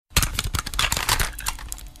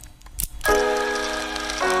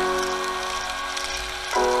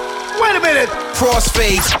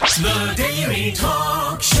crossfades. The Daily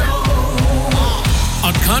Talk Show.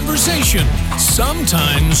 A conversation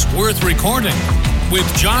sometimes worth recording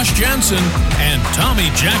with Josh Jansen and Tommy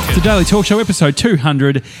Jacket. The Daily Talk Show, episode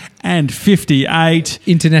 258.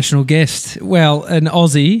 International guest. Well, an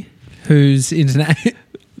Aussie who's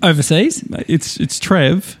overseas. It's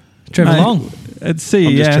Trev. Trevor Long. At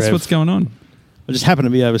CES. What's going on? I just happen to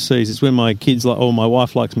be overseas. It's when my kids my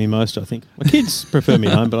wife likes me most, I think. My kids prefer me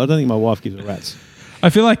home, but I don't think my wife gives a rat's. I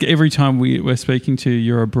feel like every time we're speaking to you,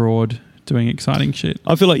 you're abroad doing exciting shit.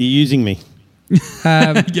 I feel like you're using me.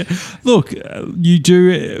 Yeah. Look,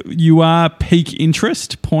 you are peak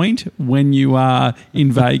interest point when you are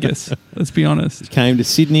in Vegas. Let's be honest. Came to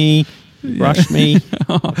Sydney, brushed me,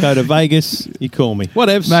 go to Vegas, you call me.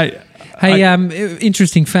 Whatevs. Mate, hey,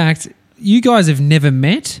 interesting fact. You guys have never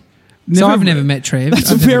met? So I've never met Trev.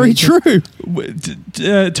 That's very true.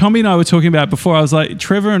 Tommy and I were talking about it before. I was like,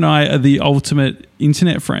 Trevor and I are the ultimate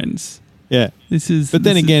internet friends. Yeah. But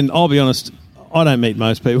then again, I'll be honest, I don't meet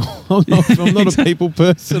most people. I'm not a people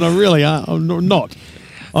person. I really aren't. I'm not.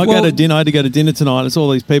 Go to dinner. I had to go to dinner tonight. It's all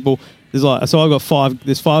these people. There's I've got five.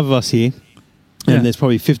 There's 5 of us here, and there's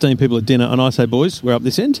probably 15 people at dinner. And I say, boys, we're up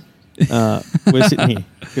this end. We're sitting here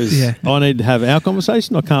because I need to have our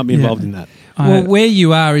conversation. I can't be involved in that. Well, where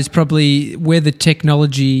you are is probably where the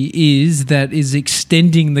technology is that is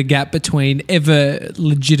extending the gap between ever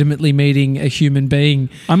legitimately meeting a human being.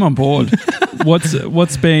 I'm on board.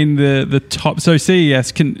 What's been the top? So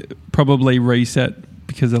CES can probably reset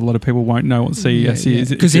because a lot of people won't know what CES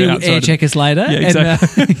is. Because he'll air check us later. Yeah,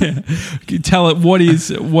 exactly. Tell it what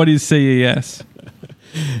is CES.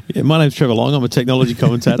 Yeah, my name's Trevor Long. I'm a technology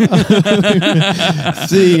commentator.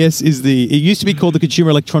 CES it used to be called the Consumer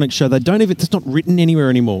Electronics Show. It's not written anywhere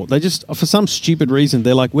anymore. They just, for some stupid reason,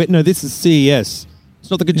 they're like, no, this is CES.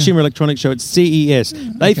 It's not the Consumer Electronics Show, it's CES.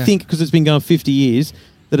 They think, because it's been going 50 years,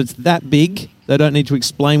 that it's that big, they don't need to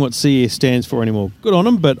explain what CES stands for anymore. Good on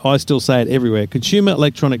them, but I still say it everywhere. Consumer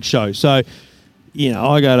Electronics Show. So,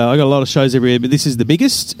 I got a lot of shows everywhere, but this is the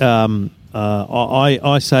biggest.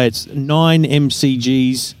 I say it's 9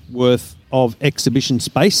 MCGs worth of exhibition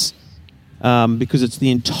space because it's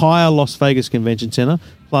the entire Las Vegas Convention Center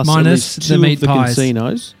plus minus at least 2 of the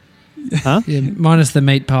casinos. Huh? Yeah, minus the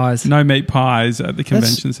meat pies. No meat pies at the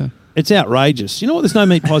convention center. It's outrageous. You know what? There's no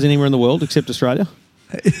meat pies anywhere in the world except Australia.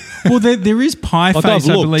 Well, there is Pie Face,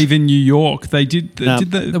 I believe, in New York. They did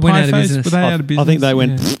the Pie Face. Were they out of business? I think they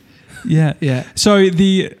went. Yeah. So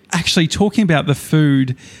actually talking about the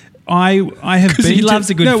food. I have been. He loves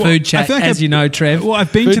a good food chat, you know, Trev. Well,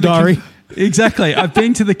 I've been food to the diary. Exactly. I've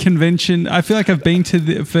been to the convention. I feel like I've been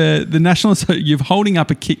to for the national. So you're holding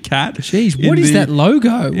up a Kit Kat. Jeez, what is that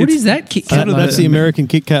logo? What is that Kit Kat logo? That's the American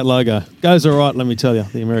Kit Kat logo. Goes all right, let me tell you.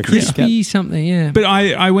 The American crispy Kit Kat. Something, yeah. But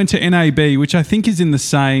I went to NAB, which I think is in the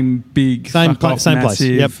same place.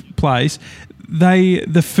 Yep. Place.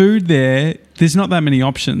 The food there's not that many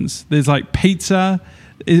options. There's like pizza.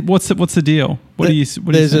 What's the deal? There's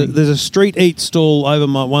a street eat stall over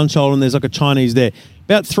my one shoulder, and there's like a Chinese there.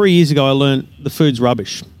 About 3 years ago, I learned the food's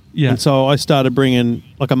rubbish. Yeah. And so I started bringing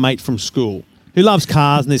like a mate from school who loves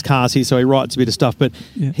cars, and there's cars here, so he writes a bit of stuff. But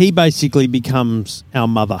he basically becomes our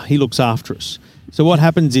mother. He looks after us. So what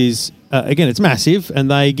happens is, again, it's massive,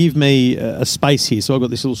 and they give me a space here. So I've got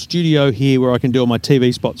this little studio here where I can do all my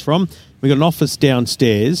TV spots from. We've got an office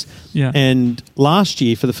downstairs. Yeah. And last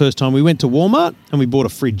year, for the first time, we went to Walmart and we bought a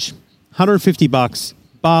fridge. $150,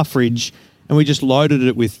 bar fridge, and we just loaded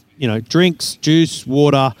it with, drinks, juice,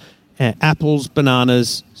 water, apples,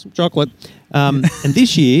 bananas, some chocolate. And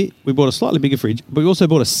this year, we bought a slightly bigger fridge, but we also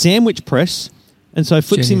bought a sandwich press. And so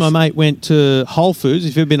Flipsy, my mate, went to Whole Foods. If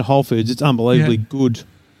you've ever been to Whole Foods, it's unbelievably good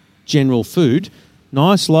general food.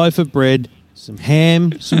 Nice loaf of bread, some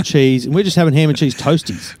ham, some cheese, and we're just having ham and cheese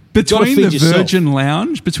toasties. Between the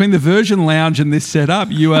Virgin Lounge and this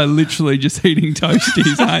setup, you are literally just eating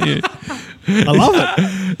toasties, aren't you? I love it.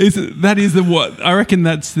 I reckon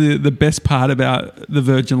that's the best part about the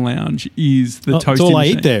Virgin Lounge is the toasty. That's all I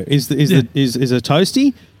eat there is a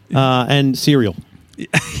toasty and cereal.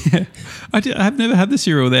 Yeah. I've never had the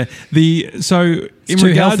cereal there. It's too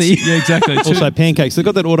healthy. Yeah, exactly. Also pancakes. They've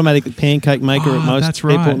got that automatic pancake maker at most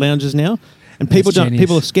airport lounges now. And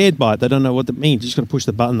people are scared by it. They don't know what that means. You just got to push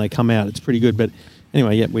the button, they come out. It's pretty good. But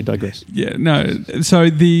anyway, we digress. Yeah, no.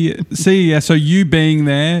 So the CES, so you being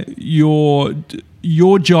there, your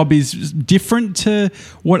job is different to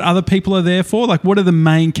what other people are there for? Like, what are the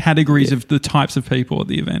main categories of the types of people at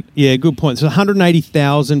the event? Yeah, good point. So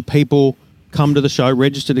 180,000 people come to the show,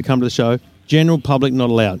 register to come to the show. General public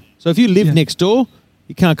not allowed. So if you live next door,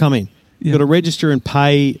 you can't come in. You've got to register and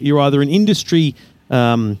pay. You're either an industry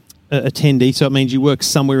attendee, so it means you work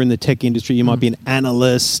somewhere in the tech industry. You might be an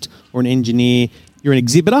analyst or an engineer. You're an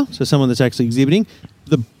exhibitor, so someone that's actually exhibiting.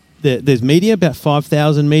 There's media, about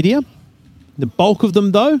 5,000 media. The bulk of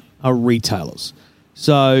them, though, are retailers.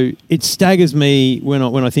 So it staggers me when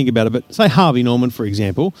I think about it. But say Harvey Norman, for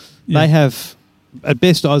example, they have, at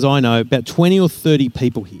best as I know, about 20 or 30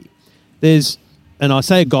 people here. And I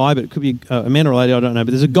say a guy, but it could be a man or a lady, I don't know.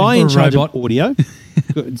 But there's a guy in charge of audio.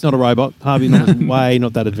 It's not a robot. Harvey Norman's way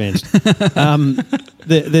not that advanced.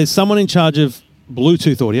 There's someone in charge of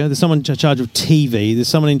Bluetooth audio. There's someone in charge of TV. There's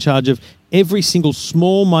someone in charge of every single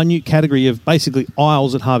small, minute category of basically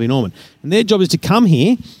aisles at Harvey Norman. And their job is to come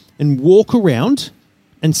here and walk around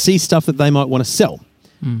and see stuff that they might want to sell.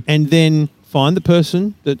 And then find the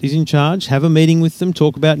person that is in charge, have a meeting with them,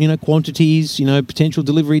 talk about, quantities, potential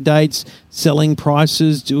delivery dates, selling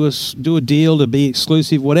prices, do a deal to be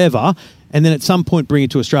exclusive, whatever, and then at some point bring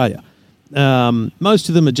it to Australia. Most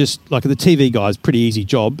of them are just, like the TV guy's pretty easy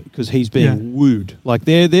job because he's being wooed. Like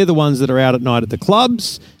they're the ones that are out at night at the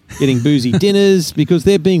clubs, getting boozy dinners because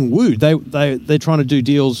they're being wooed. They're trying to do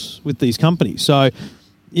deals with these companies. So,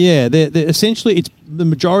 yeah, they're essentially the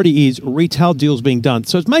majority is retail deals being done.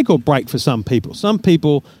 So it's make or break for some people. Some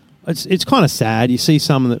people, it's kind of sad. You see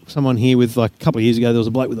someone here with, like a couple of years ago, there was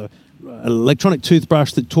a bloke with an electronic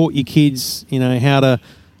toothbrush that taught your kids, how to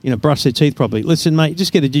brush their teeth properly. Listen, mate,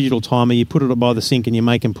 just get a digital timer, you put it by the sink and you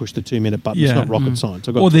make them push the 2-minute button. It's not rocket science.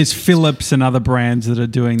 Or there's Philips and other brands that are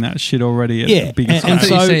doing that shit already at the biggest and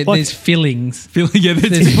so there's fillings. There's fillings.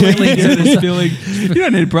 You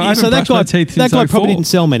don't need to brush. So that guy probably didn't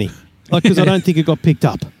sell many, because I don't think it got picked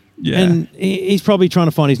up. Yeah. And he's probably trying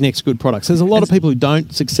to find his next good product. So there's a lot of people who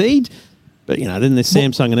don't succeed, but then there's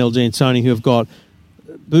Samsung and LG and Sony who have got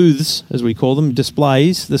booths, as we call them,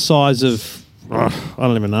 displays the size of, I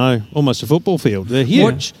don't even know, almost a football field. They're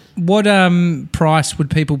huge. What price would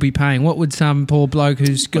people be paying? What would some poor bloke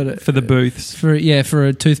who's got it for the booths for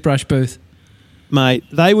a toothbrush booth? Mate,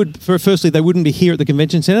 they would. Firstly, they wouldn't be here at the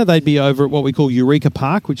convention centre. They'd be over at what we call Eureka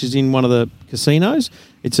Park, which is in one of the casinos.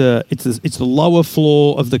 It's the lower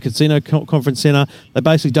floor of the casino conference centre. They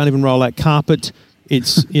basically don't even roll out carpet.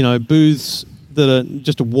 It's booths that are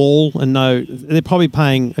just a wall, and they're probably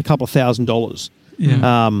paying a couple of $1,000.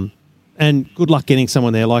 Yeah. And good luck getting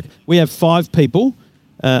someone there. Like, we have 5 people.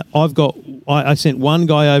 I sent one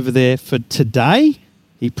guy over there for today.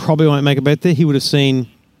 He probably won't make it back there. He would have seen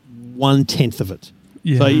 1/10 of it.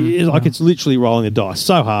 Yeah. So it's literally rolling the dice.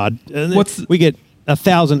 So hard. And we get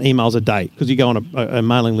 1,000 emails a day because you go on a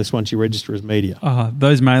mailing list once you register as media.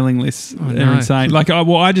 Those mailing lists are insane. Like,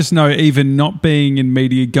 I just know, even not being in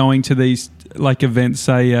media, going to these like events,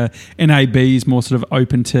 say NAB is more sort of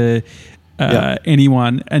open to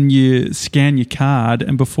anyone, and you scan your card,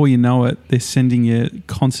 and before you know it, they're sending you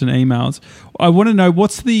constant emails. I want to know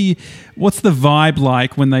what's the vibe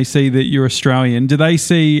like when they see that you're Australian? Do they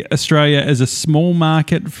see Australia as a small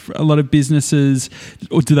market for a lot of businesses,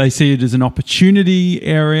 or do they see it as an opportunity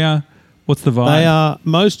area? What's the vibe? They are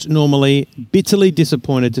most normally bitterly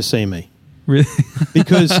disappointed to see me. Really?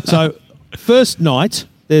 Because first night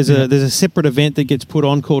there's a separate event that gets put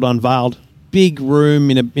on called Unveiled. Big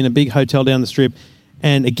room in a big hotel down the strip,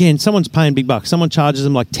 and again, someone's paying big bucks. Someone charges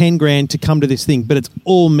them like $10,000 to come to this thing, but it's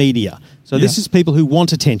all media. So this is people who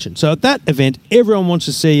want attention. So at that event, everyone wants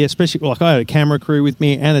to see, especially like I had a camera crew with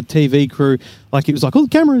me and a TV crew. Like, it was like, the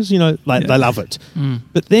cameras, they love it.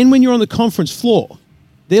 But then when you're on the conference floor,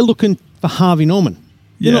 they're looking for Harvey Norman.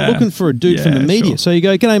 You're not looking for a dude from the media. Sure. So you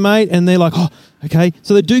go, "G'day, mate," and they're like, "Oh, okay."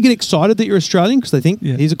 So they do get excited that you're Australian because they think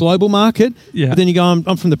he's a global market. Yeah. But then you go,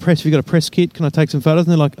 I'm from the press. Have you got a press kit? Can I take some photos?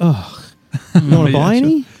 And they're like, "Oh, you want to buy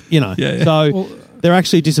any?" So they're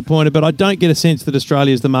actually disappointed. But I don't get a sense that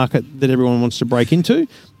Australia is the market that everyone wants to break into.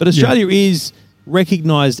 But Australia is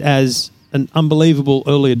recognised as an unbelievable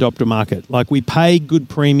early adopter market. Like, we pay good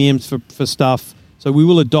premiums for stuff, so we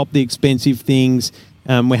will adopt the expensive things.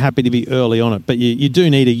 We're happy to be early on it, but you do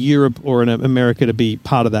need a Europe or an America to be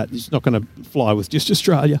part of that. It's not going to fly with just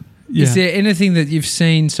Australia. Yeah. Is there anything that you've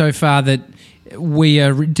seen so far that we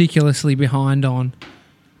are ridiculously behind on?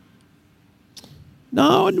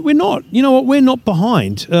 No, we're not. You know what? We're not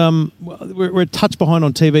behind. We're a touch behind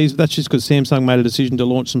on TVs. But that's just because Samsung made a decision to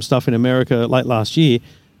launch some stuff in America late last year.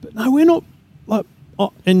 But no, we're not.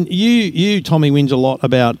 And you, Tommy, whinge a lot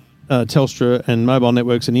about Telstra and mobile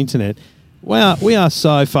networks and internet. We are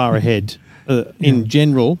so far ahead in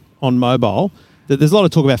general on mobile that there's a lot of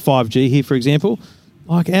talk about 5G here, for example.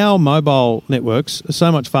 Like, our mobile networks are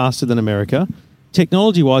so much faster than America.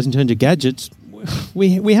 Technology-wise, in terms of gadgets,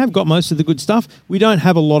 we have got most of the good stuff. We don't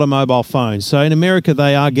have a lot of mobile phones. So in America,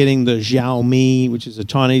 they are getting the Xiaomi, which is a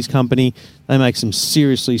Chinese company. They make some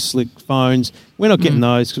seriously slick phones. We're not getting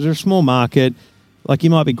those because they're a small market. Like, you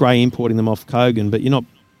might be grey importing them off Kogan, but you're not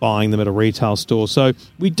buying them at a retail store. So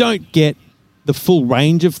we don't get the full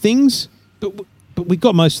range of things, but we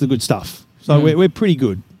got most of the good stuff. So we're pretty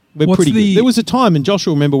good. We're pretty good. There was a time, and Josh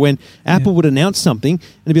will remember, when Apple would announce something and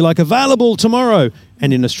it'd be like, available tomorrow,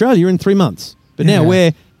 and in Australia in 3 months. But now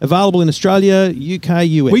we're available in Australia, UK,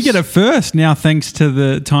 US. We get it first now thanks to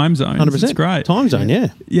the time zone. 100%. It's great. Time zone, Yeah.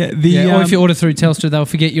 Or if you order through Telstra, they'll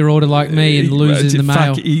forget your order like me and lose it in the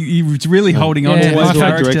mail. He was really holding on to Always his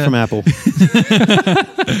character. direct from Apple.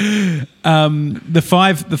 The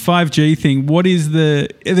 5G thing,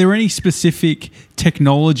 are there any specific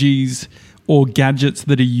technologies or gadgets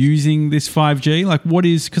that are using this 5G? Like, what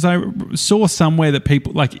is, because I saw somewhere that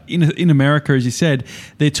people, like in America, as you said,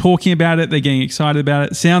 they're talking about it, they're getting excited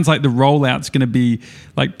about it. Sounds like the rollout's going to be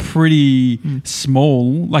like pretty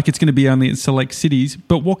small, like it's going to be only in select cities.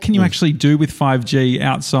 But what can you actually do with 5G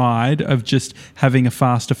outside of just having a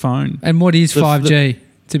faster phone? And what is 5G?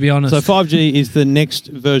 To be honest. So 5G is the next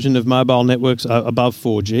version of mobile networks above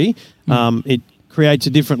 4G. It creates a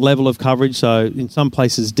different level of coverage. So in some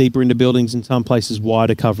places deeper into buildings, in some places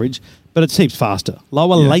wider coverage, but it seems faster.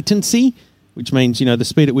 Lower latency, which means, the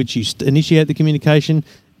speed at which you initiate the communication,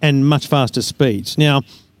 and much faster speeds. Now,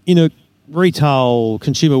 in a retail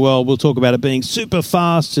consumer world, we'll talk about it being super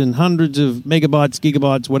fast and hundreds of megabytes,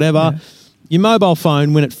 gigabytes, whatever. Your mobile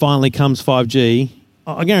phone, when it finally comes 5G,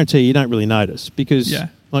 I guarantee you don't really notice, because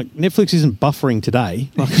like, Netflix isn't buffering today.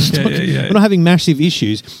 Like, we're not having massive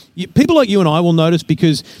issues. People like you and I will notice,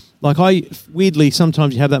 because, like, weirdly,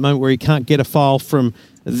 sometimes you have that moment where you can't get a file from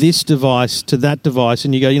this device to that device,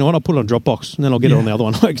 and you go, you know what, I'll put it on Dropbox, and then I'll get it on the other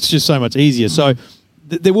one. Like, it's just so much easier. So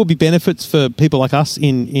there will be benefits for people like us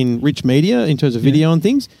in rich media in terms of video and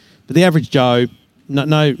things, but the average Joe,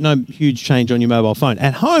 no huge change on your mobile phone.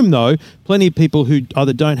 At home, though, plenty of people who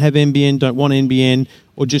either don't have NBN, don't want NBN,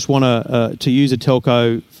 or just want to use a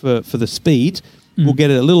telco for the speed, will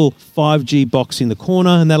get a little 5G box in the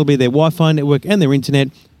corner, and that'll be their Wi-Fi network and their internet.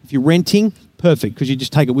 If you're renting, perfect, because you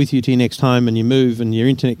just take it with you to your next home and you move and your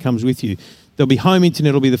internet comes with you. There'll be home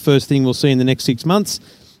internet will be the first thing we'll see in the next 6 months,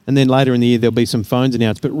 and then later in the year there'll be some phones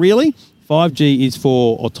announced. But really, 5G is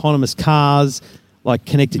for autonomous cars, like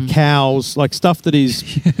connected cows, like stuff that is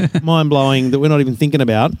mind-blowing that we're not even thinking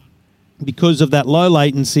about, because of that low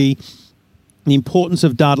latency, the importance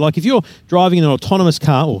of data. Like, if you're driving in an autonomous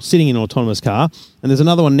car or sitting in an autonomous car and there's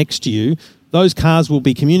another one next to you, those cars will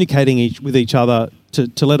be communicating with each other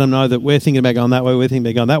to let them know that we're thinking about going that way, we're thinking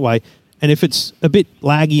about going that way. And if it's a bit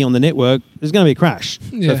laggy on the network, there's going to be a crash.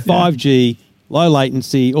 So 5G, low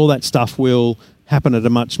latency, all that stuff will happen at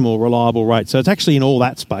a much more reliable rate. So it's actually in all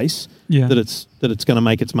that space that it's going to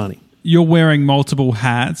make its money. You're wearing multiple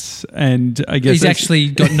hats, and I guess he's actually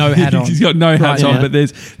got no hat on. He's got no hats on, but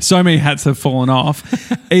there's so many hats have fallen off.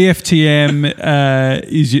 EFTM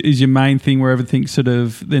is your main thing, where everything sort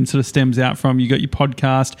of stems out from. You got your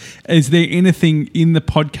podcast. Is there anything in the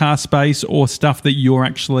podcast space or stuff that you're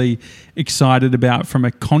actually excited about from a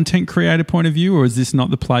content creator point of view, or is this not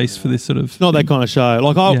the place for this sort of? Not that kind of show.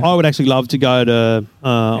 Like, I would actually love to go to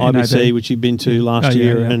IBC, which you've been to last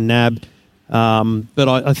year, and NAB. But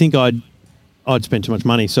I think I'd spend too much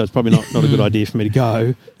money, so it's probably not a good idea for me to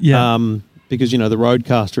go. Because, the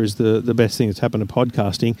Roadcaster is the best thing that's happened to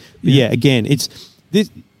podcasting. But again, it's this.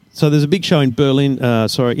 So there's a big show in Berlin,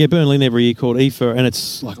 Berlin every year called IFA, and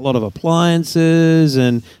it's like a lot of appliances,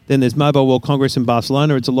 and then there's Mobile World Congress in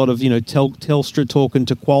Barcelona. It's a lot of, Telstra talking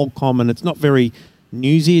to Qualcomm, and it's not very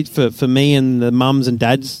newsy for me and the mums and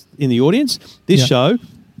dads in the audience. This show,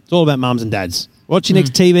 it's all about mums and dads. What's your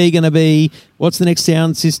next TV going to be? What's the next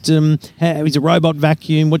sound system? How is a robot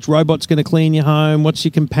vacuum? Which robot's going to clean your home? What's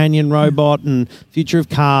your companion robot? And future of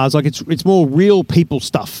cars? Like, it's more real people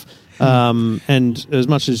stuff. And as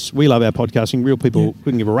much as we love our podcasting, real people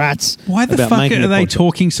couldn't give a rat's. Why the fuck are they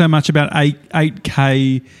talking so much about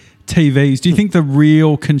 8K TVs? Do you think the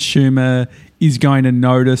real consumer is going to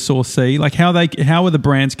notice or see? Like, how are the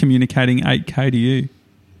brands communicating 8K to you?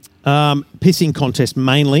 Pissing contest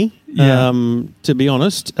mainly. To be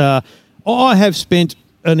honest, I have spent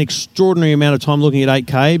an extraordinary amount of time looking at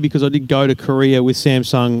 8K, because I did go to Korea with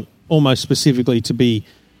Samsung almost specifically to be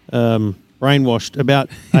brainwashed about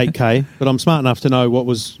 8K, but I'm smart enough to know what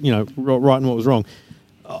was right and what was wrong.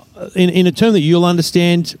 In a term that you'll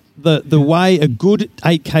understand, the way a good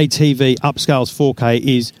 8K TV upscales 4K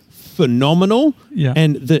is phenomenal,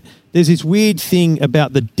 and there's this weird thing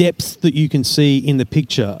about the depth that you can see in the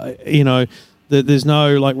picture. There's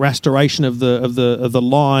no like restoration of the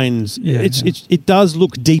lines. Yeah, it does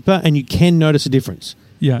look deeper, and you can notice a difference.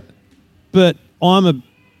 Yeah, but I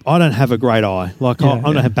don't have a great eye. Like I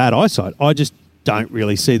don't have bad eyesight. I just don't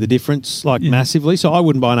really see the difference massively. So I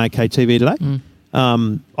wouldn't buy an 8K TV today.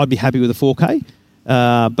 I'd be happy with a 4K.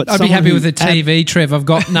 But I'd be happy with a TV, Trev. I've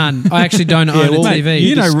got none. I actually don't own a TV. Mate,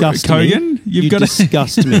 you know, Kogan, you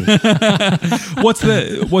disgust me.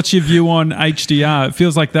 What's your view on HDR? It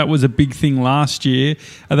feels like that was a big thing last year.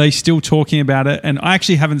 Are they still talking about it? And I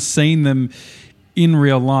actually haven't seen them in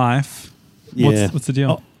real life. What's the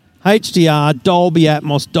deal? HDR, Dolby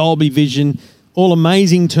Atmos, Dolby Vision, all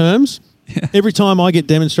amazing terms. Yeah. Every time I get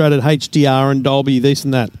demonstrated HDR and Dolby, this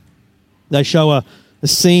and that, they show a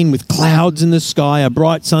scene with clouds in the sky, a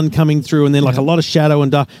bright sun coming through, and then like a lot of shadow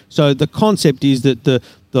and dark. So the concept is that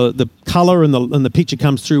the colour and the picture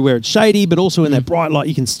comes through where it's shady, but also in that bright light,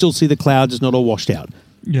 you can still see the clouds. It's not all washed out.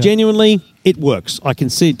 Yeah. Genuinely, it works. I can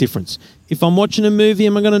see a difference. If I'm watching a movie,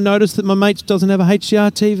 am I going to notice that my mate doesn't have a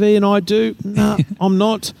HDR TV and I do? No, I'm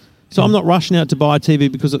not. So I'm not rushing out to buy a TV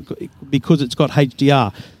because it's got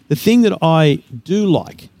HDR. The thing that I do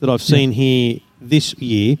like that I've seen here this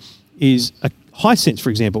year is a Hisense, for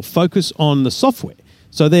example, focus on the software.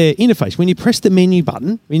 So their interface, when you press the menu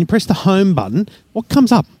button, when you press the home button, what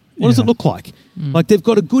comes up? What does it look like? Like they've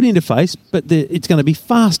got a good interface, but it's going to be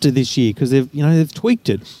faster this year because they've tweaked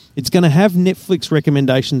it. It's going to have Netflix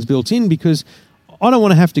recommendations built in because I don't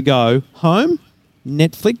want to have to go home,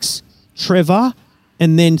 Netflix, Trevor,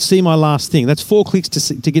 and then see my last thing. That's 4 clicks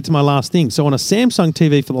to get to my last thing. So on a Samsung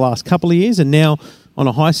TV for the last couple of years, and now on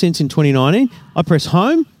a Hisense in 2019, I press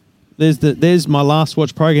home. There's my last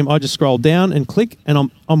watch program. I just scroll down and click, and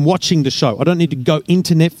I'm watching the show. I don't need to go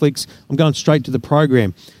into Netflix. I'm going straight to the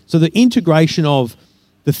program. So the integration of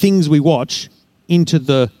the things we watch into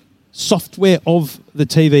the software of the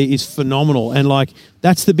TV is phenomenal. And like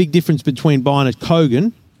that's the big difference between buying a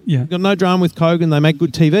Kogan. Yeah, got no drama with Kogan. They make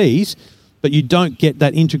good TVs, but you don't get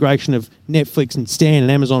that integration of Netflix and Stan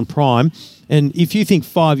and Amazon Prime. And if you think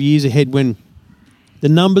 5 years ahead when the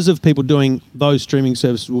numbers of people doing those streaming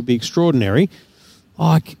services will be extraordinary,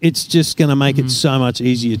 it's just going to make it so much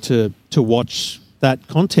easier to watch that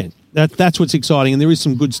content. That's what's exciting, and there is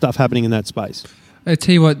some good stuff happening in that space. I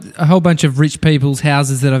tell you what, a whole bunch of rich people's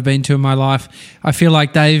houses that I've been to in my life, I feel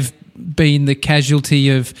like they've been the casualty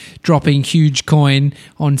of dropping huge coin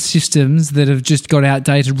on systems that have just got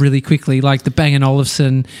outdated really quickly, like the Bang &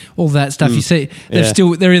 Olufsen, all that stuff. You see,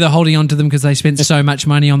 they're either holding on to them because they spent so much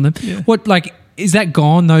money on them. Yeah. Is that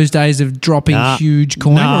gone, those days of dropping huge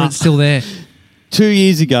coin, or it's still there? 2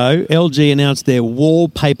 years ago, LG announced their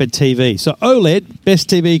wallpaper TV. So OLED, best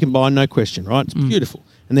TV you can buy, no question, right? It's beautiful.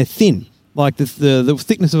 And they're thin, like the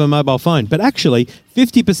thickness of a mobile phone. But actually,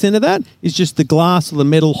 50% of that is just the glass or the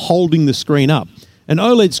metal holding the screen up. An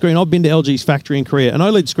OLED screen, I've been to LG's factory in Korea. An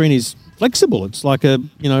OLED screen is flexible. It's like a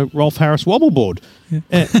Rolf Harris wobble board. Yeah.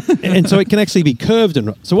 and so it can actually be curved.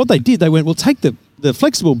 So what they did, they went, we'll take the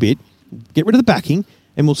flexible bit, get rid of the backing,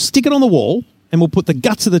 and we'll stick it on the wall, and we'll put the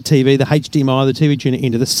guts of the TV, the HDMI, the TV tuner,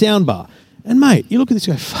 into the sound bar. And, mate, you look at this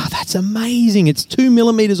and go, that's amazing. It's 2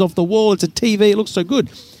 millimetres off the wall. It's a TV. It looks so good.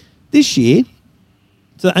 This year,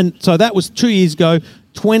 so that was 2 years ago,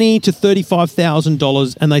 $20,000 to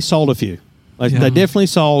 $35,000, and they sold a few. They definitely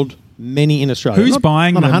sold many in Australia. Who's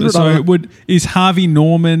buying them? 100, so is Harvey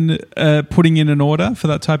Norman putting in an order for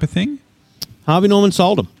that type of thing? Harvey Norman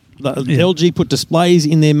sold them. LG put displays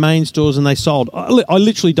in their main stores and they sold. I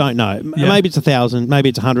literally don't know. Yeah. Maybe it's 1,000, maybe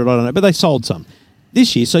it's 100, I don't know. But they sold some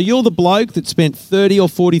this year. So you're the bloke that spent $30,000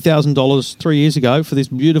 or $40,000 3 years ago for this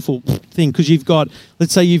beautiful thing because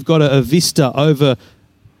let's say you've got a vista over,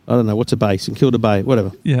 I don't know, what's a bay, St Kilda Bay,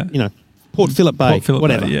 whatever. Yeah. Port Phillip Bay,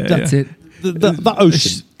 whatever. Bay, That's it. The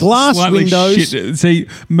ocean. Glass windows. Shit. See,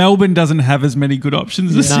 Melbourne doesn't have as many good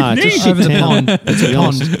options as Sydney. It's over the pond. It's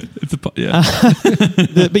a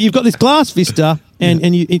pond. But you've got this glass vista,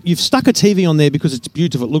 and you've stuck a TV on there because it's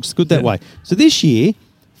beautiful. It looks good that way. So this year,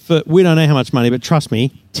 we don't know how much money, but trust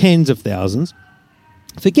me, tens of thousands.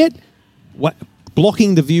 Forget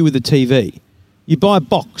blocking the view with the TV. You buy a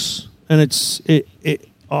box, and let's say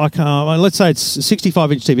it's a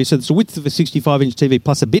 65-inch TV, so it's the width of a 65-inch TV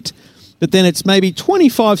plus a bit. But then it's maybe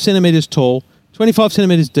 25 centimetres tall, 25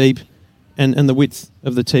 centimetres deep, and the width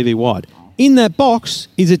of the TV wide. In that box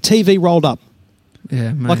is a TV rolled up,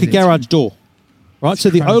 like a garage door, right?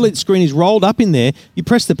 So the OLED screen is rolled up in there. You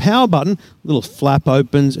press the power button, little flap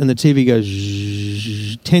opens, and the TV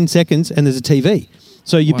goes 10 seconds, and there's a TV.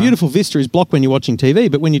 So your beautiful vista is blocked when you're watching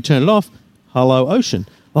TV, but when you turn it off, hello, ocean.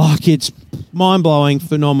 It's mind-blowing,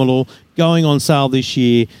 phenomenal, going on sale this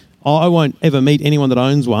year. I won't ever meet anyone that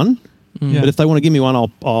owns one. But if they want to give me one,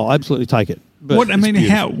 I'll absolutely take it. But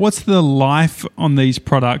what's the life on these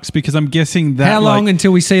products? Because I'm guessing that how long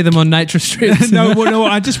until we see them on nature strips? no,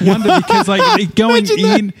 I just wonder because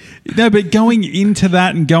going into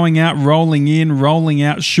that and going out, rolling in, rolling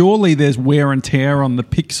out. Surely there's wear and tear on the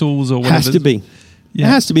pixels or whatever. Has to be. Yeah. It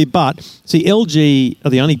has to be. But see, LG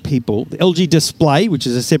are the only people. The LG Display, which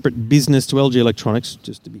is a separate business to LG Electronics,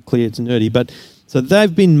 just to be clear, it's nerdy. But so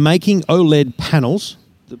they've been making OLED panels,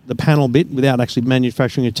 the panel bit, without actually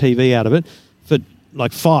manufacturing a TV out of it, for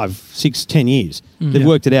like 5, 6, 10 years. They've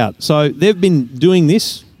worked it out. So they've been doing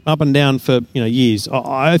this up and down for years.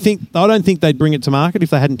 I don't think they'd bring it to market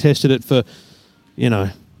if they hadn't tested it for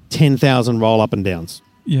 10,000 roll up and downs.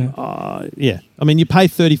 Yeah. I mean, you pay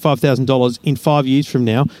 $35,000 in 5 years from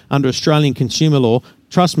now under Australian consumer law.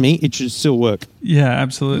 Trust me, it should still work. Yeah,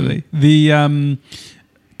 absolutely. The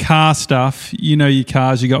car stuff, your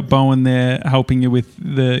cars. You got Bowen there helping you with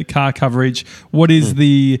the car coverage. What is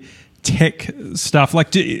the tech stuff?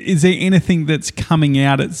 Like, is there anything that's coming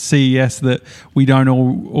out at CES that we don't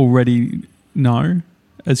already know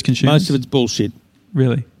as consumers? Most of it's bullshit.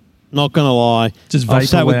 Really? Not going to lie. Just I've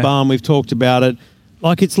sat with Bowen, we've talked about it.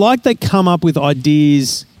 It's like they come up with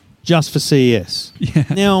ideas just for CES. Yeah.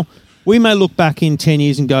 Now, we may look back in 10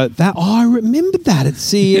 years and go, I remember that at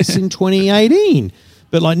CES in 2018.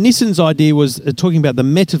 But Nissan's idea was talking about the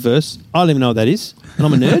metaverse. I don't even know what that is, and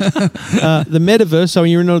I'm a nerd. The metaverse, so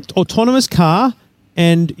you're in an autonomous car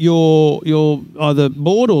and you're either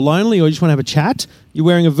bored or lonely or you just want to have a chat. You're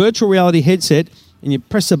wearing a virtual reality headset and you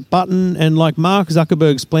press a button, and like Mark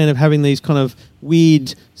Zuckerberg's plan of having these kind of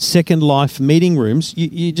weird Second Life meeting rooms,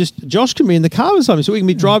 Josh can be in the car with something, so we can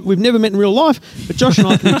be driving. We've never met in real life, but Josh and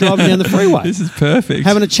I can be driving down the freeway. This is perfect.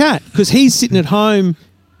 Having a chat, because he's sitting at home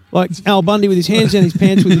like Al Bundy with his hands down his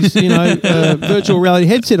pants with his virtual reality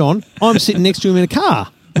headset on. I'm sitting next to him in a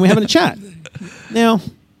car and we're having a chat. Now,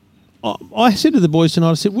 I said to the boys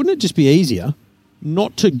tonight, I said, wouldn't it just be easier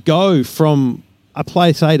not to go from a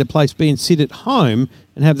place A to place B and sit at home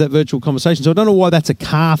and have that virtual conversation? So I don't know why that's a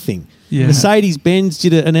car thing. Yeah. Mercedes-Benz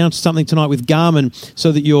did announce something tonight with Garmin,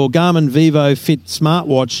 so that your Garmin Vivo Fit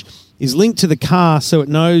smartwatch is linked to the car, so it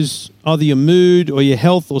knows either your mood or your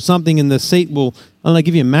health or something, and the seat will,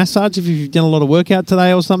 give you a massage if you've done a lot of workout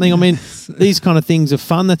today or something. I mean, these kind of things are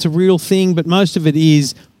fun. That's a real thing, but most of it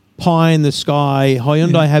is pie in the sky.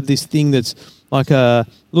 Hyundai have this thing that's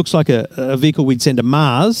looks like a vehicle we'd send to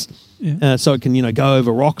Mars. Yeah. So it can, go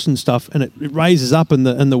over rocks and stuff, and it raises up, and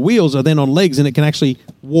the wheels are then on legs, and it can actually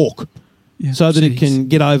walk, so that it can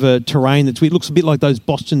get over terrain that's weird. It looks a bit like those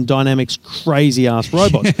Boston Dynamics crazy-ass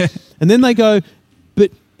robots. Yeah. And then they go, but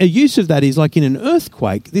a use of that is like in an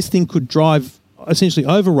earthquake, this thing could drive essentially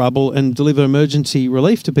over rubble and deliver emergency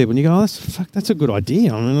relief to people. And you go, that's a good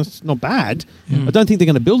idea. I mean, that's not bad. I don't think they're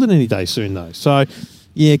going to build it any day soon, though. So,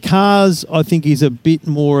 yeah, cars, I think, is a bit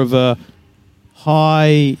more of a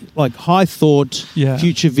high thought,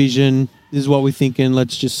 future vision. This is what we're thinking.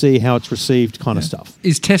 Let's just see how it's received kind of stuff.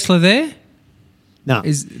 Is Tesla there? No.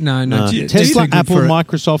 No. Tesla, Apple,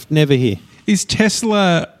 Microsoft, never here. Is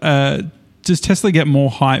Tesla, does Tesla get more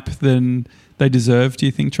hype than they deserve, do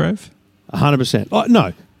you think, Trev? 100%. Oh,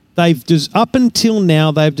 no. Up until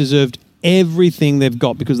now, they've deserved everything they've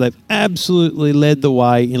got because they've absolutely led the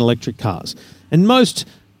way in electric cars. And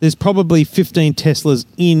there's probably 15 Teslas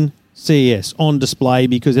in CES on display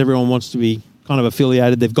because everyone wants to be kind of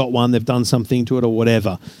affiliated. They've got one, they've done something to it or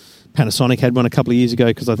whatever. Panasonic had one a couple of years ago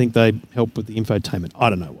because I think they helped with the infotainment. I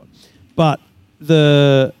don't know what. But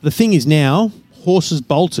the thing is now, horses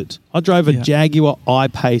bolted. I drove a Jaguar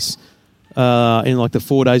I-Pace in the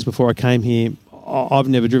 4 days before I came here. I've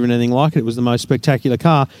never driven anything like it. It was the most spectacular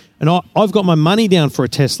car. And I've got my money down for a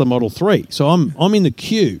Tesla Model 3. So I'm in the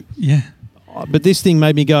queue. Yeah. But this thing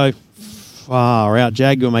made me go, far out.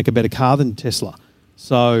 Jaguar make a better car than Tesla.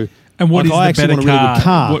 So... And what is I the actually better want a really good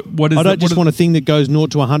car. I don't just want a thing that goes 0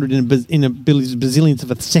 to 100 in a bazillionth of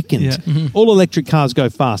a second. Yeah. Mm-hmm. All electric cars go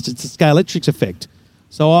fast. It's the Scalextric effect.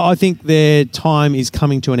 So I think their time is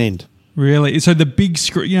coming to an end. Really? So the big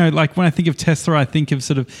screen, when I think of Tesla, I think of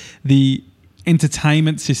sort of the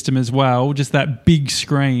entertainment system as well, just that big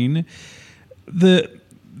screen.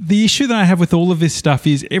 The issue that I have with all of this stuff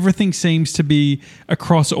is everything seems to be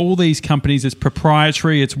across all these companies. It's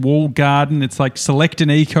proprietary, it's walled garden, it's like select an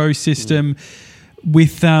ecosystem.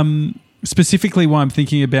 With specifically what I'm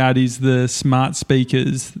thinking about is the smart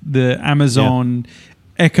speakers, the Amazon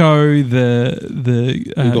Echo,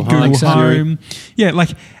 the Google Home. Yeah, like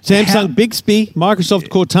Samsung Bixby, Microsoft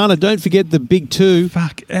Cortana. Don't forget the big two.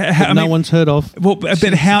 Fuck, no one's heard of. Well,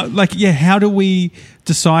 but how do we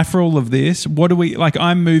decipher all of this? What do we like?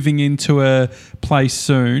 I'm moving into a place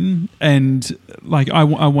soon, and like I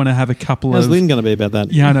want to have a couple How's of. Lynn going to be about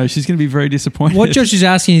that? Yeah, I know she's going to be very disappointed. What Josh is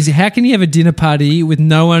asking is, how can he have a dinner party with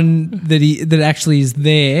no one that actually is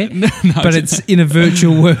there, but it's in a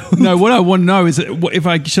virtual world? No, what I want to know is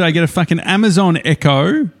should I get a fucking Amazon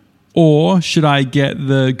Echo, or should I get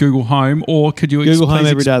the Google Home, or could you Google Home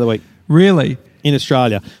every day of the week? Really? In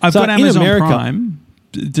Australia, I've got Amazon Prime.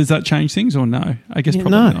 Does that change things or no? I guess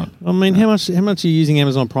probably not. I mean, how much are you using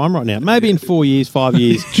Amazon Prime right now? Maybe in 4 years, 5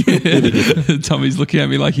 years. Tommy's looking at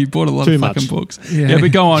me like he bought a lot of fucking books. Yeah,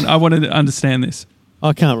 but go on. I wanted to understand this.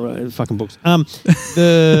 I can't write fucking books.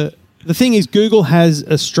 The thing is, Google has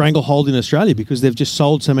a stranglehold in Australia because they've just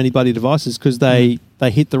sold so many bloody devices because they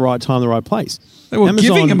hit the right time, the right place. They were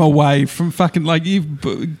giving them away from fucking like you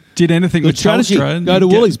did anything with strategy. Telstra. Go to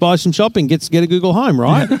Woolies, buy some shopping, get a Google Home,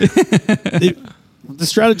 right? Yeah. The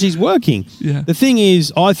strategy's working. Yeah. The thing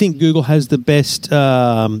is, I think Google has the best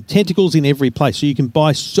tentacles in every place. So you can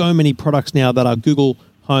buy so many products now that are Google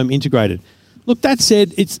Home integrated. Look, that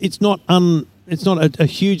said, it's not a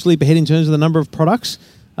huge leap ahead in terms of the number of products,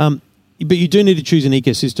 but you do need to choose an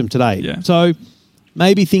ecosystem today. Yeah. So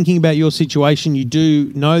maybe thinking about your situation, you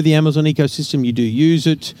do know the Amazon ecosystem, you do use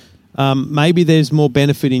it. Maybe there's more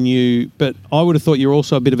benefit in you, but I would have thought you're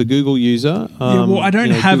also a bit of a Google user. I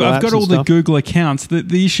don't have. Google I've got all the Google accounts.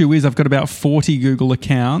 The issue is I've got about 40 Google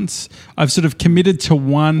accounts. I've sort of committed to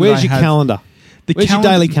one. Where's your calendar? Where's your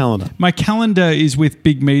daily calendar? My calendar is with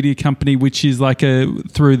Big Media Company, which is like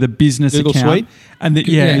through the business Google account. Suite?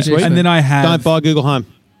 And then I have. Don't buy Google Home.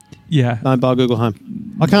 Yeah. Don't buy Google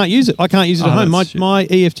Home. I can't use it. I can't use it at home. My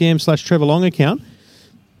EFTM/Trevor Long account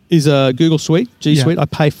is a Google Suite, G Suite. I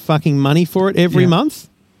pay fucking money for it every month.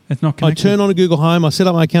 It's not connected. I turn on a Google Home. I set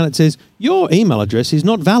up my account. It says, your email address is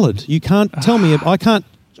not valid. You can't tell me. I can't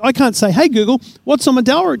say, hey, Google, what's on my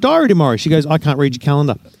diary tomorrow? She goes, I can't read your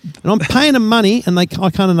calendar. And I'm paying them money, and I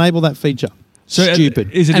can't enable that feature. So stupid.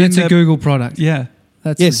 It's a Google product. Yeah.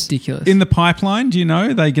 That's ridiculous. In the pipeline, do you know,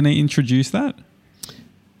 are they going to introduce that?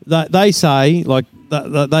 They say, like,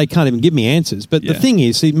 they can't even give me answers. But the thing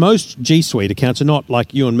is, see, most G Suite accounts are not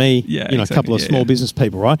like you and me, a couple of small business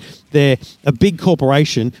people, right? They're a big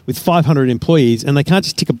corporation with 500 employees, and they can't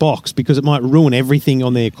just tick a box because it might ruin everything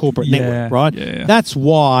on their corporate network, right? Yeah. That's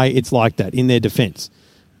why it's like that in their defense.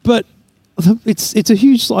 But it's a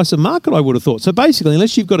huge slice of market, I would have thought. So basically,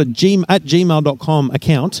 unless you've got a gmail.com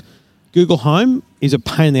account, Google Home is a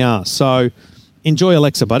pain in the ass. So enjoy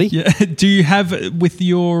Alexa, buddy. Yeah. Do you have with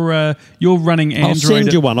your running Android? I'll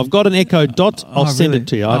send you one. I've got an Echo Dot. I'll send it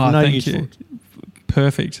to you. I have no use for it.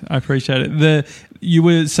 Perfect. I appreciate it. You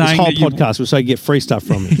were saying this whole podcast was so you get free stuff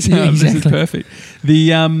from me. Exactly. This is perfect.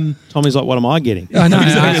 Tommy's like, what am I getting? I know.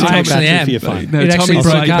 I actually am. For your phone. No, it actually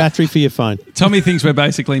broke your battery for your phone. Tommy thinks we're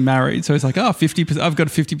basically married, so he's like, 50%. I've got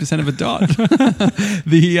 50% of a dot.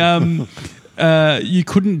 You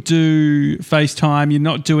couldn't do FaceTime. You're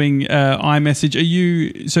not doing iMessage.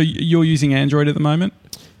 You're using Android at the moment?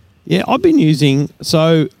 Yeah, I've been using.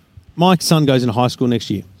 So my son goes into high school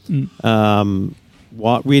next year.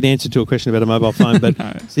 Weird answer to a question about a mobile phone, but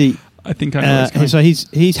no, see, I think I know. So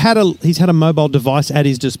he's had a mobile device at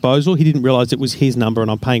his disposal. He didn't realise it was his number, and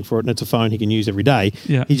I'm paying for it, and it's a phone he can use every day.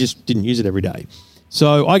 Yeah. He just didn't use it every day.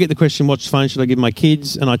 So I get the question, what phone should I give my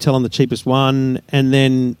kids? And I tell them the cheapest one. And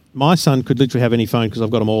then my son could literally have any phone because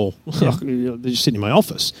I've got them all. Yeah. They're just sitting in my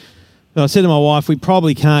office. So I said to my wife, we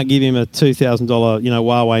probably can't give him a $2,000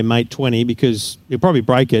 Huawei Mate 20 because he'll probably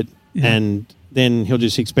break it and then he'll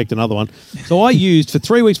just expect another one. So I used, for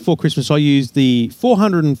 3 weeks before Christmas, I used the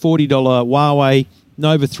 $440 Huawei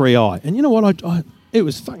Nova 3i. And you know what? It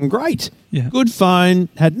was fucking great. Yeah. Good phone,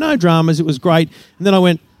 had no dramas. It was great. And then I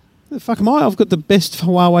went, the fuck am I? I've got the best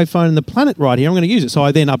Huawei phone on the planet right here. I'm going to use it. So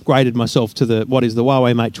I then upgraded myself to the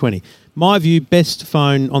Huawei Mate 20. My view, best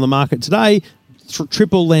phone on the market today,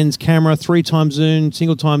 triple lens camera, 3x zoom,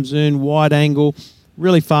 single time zoom, wide angle,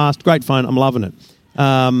 really fast, great phone. I'm loving it.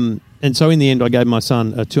 And so in the end, I gave my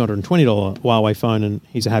son a $220 Huawei phone, and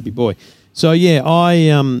he's a happy boy. So yeah,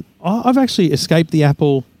 I've actually escaped the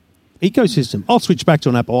Apple ecosystem. I'll switch back to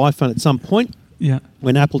an Apple iPhone at some point. Yeah.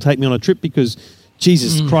 When Apple take me on a trip because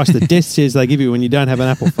Jesus Christ, the death stares they give you when you don't have an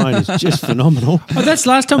Apple phone is just phenomenal. Oh, that's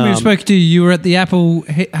last time we spoke to you. You were at the Apple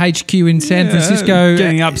HQ in San Francisco.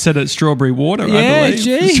 Getting upset at strawberry water, yeah, I believe.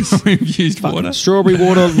 Geez. Strawberry-infused water. Strawberry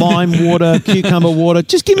water, lime water, cucumber water.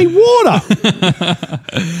 Just give me water.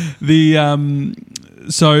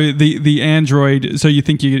 So the Android, so you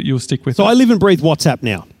think you'll stick with it? So I live and breathe WhatsApp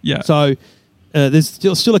now. Yeah. So there's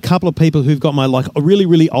still a couple of people who've got my like a really,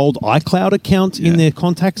 really old iCloud account in their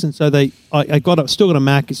contacts, and so still got a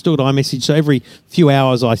Mac, it's still got iMessage. So every few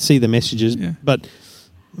hours I see the messages. Yeah. But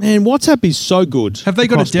man, WhatsApp is so good. Have they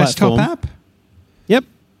got a desktop app? Yep.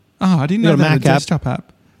 Oh, I didn't know they had a desktop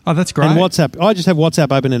app. Oh, that's great. And WhatsApp, I just have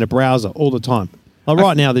WhatsApp open in a browser all the time. Like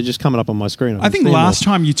right now, they're just coming up on my screen. I think last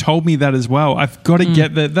time you told me that as well. I've got to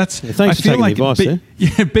get that. That's. Yeah, thanks for taking the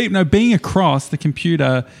advice. Being across the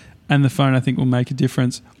computer and the phone, I think will make a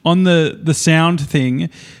difference. On the sound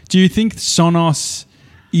thing, do you think Sonos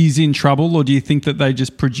is in trouble, or do you think that they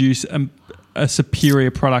just produce a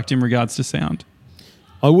superior product in regards to sound?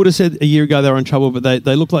 I would have said a year ago they were in trouble, but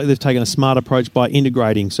they look like they've taken a smart approach by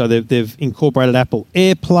integrating. So they've incorporated Apple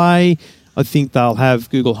AirPlay. I think they'll have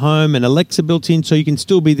Google Home and Alexa built in, so you can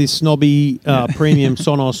still be this snobby premium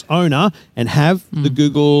Sonos owner and have the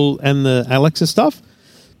Google and the Alexa stuff.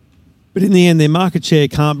 But in the end, their market share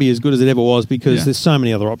can't be as good as it ever was because there's so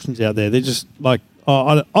many other options out there. They're just like,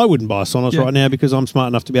 I wouldn't buy a Sonos right now because I'm smart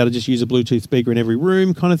enough to be able to just use a Bluetooth speaker in every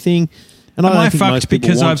room kind of thing. And I don't think most people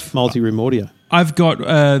want multi-room audio. I've got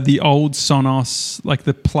the old Sonos, like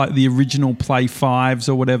the original Play 5s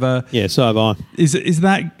or whatever. Yeah, so have I. Is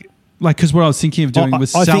that... Like, because what I was thinking of doing was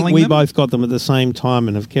selling them. I think we both got them at the same time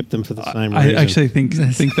and have kept them for the same reason. I actually think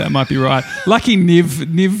that might be right. Lucky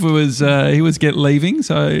Niv was he was leaving,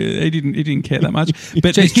 so he didn't care that much.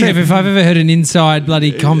 But Jeez, Trev, if I've ever heard an inside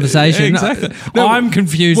bloody conversation, exactly. I'm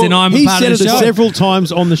confused and I'm a part of the show. He said it several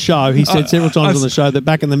times on the show. He said several times on the show that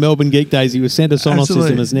back in the Melbourne Geek days, he was sent a Sonos system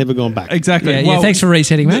and has never gone back. Exactly. Yeah, thanks for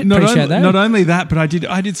resetting, mate. Appreciate that. Not only that, but I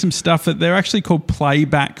did some stuff that they're actually called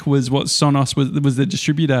Playback. Was what Sonos was the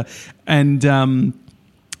distributor. And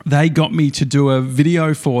they got me to do a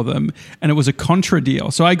video for them, and it was a contra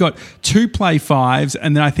deal. So I got 2 Play 5s,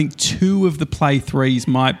 and then I think 2 of the Play 3s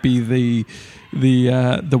might be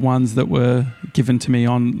the ones that were given to me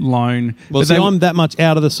on loan. Well, I'm that much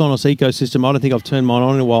out of the Sonos ecosystem. I don't think I've turned mine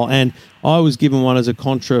on in a while, and I was given one as a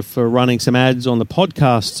contra for running some ads on the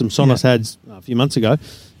podcast, some Sonos ads a few months ago,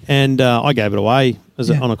 and I gave it away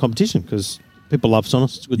on a competition because people love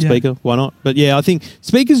Sonos. It's a good speaker. Why not? But yeah, I think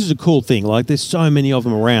speakers is a cool thing. Like there's so many of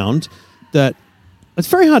them around that it's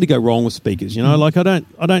very hard to go wrong with speakers. You know, like I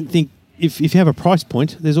don't think if you have a price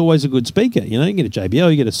point, there's always a good speaker. You know, you get a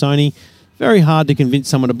JBL, you get a Sony. Very hard to convince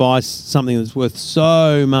someone to buy something that's worth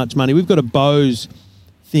so much money. We've got a Bose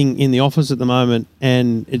thing in the office at the moment,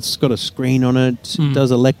 and it's got a screen on it. It does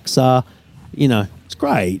Alexa. You know, it's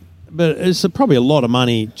great, but it's probably a lot of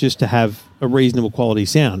money just to have a reasonable quality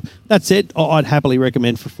sound. That said, I'd happily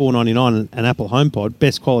recommend for $4.99 an Apple HomePod,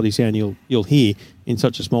 best quality sound you'll hear in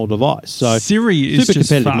such a small device. So Siri is just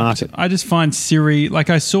competitive market. I just find Siri, like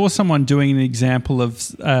I saw someone doing an example of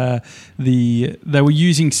they were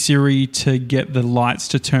using Siri to get the lights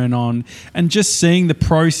to turn on, and just seeing the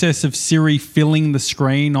process of Siri filling the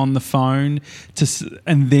screen on the phone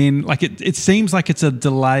and then like it seems like it's a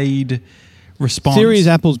delayed response. Siri is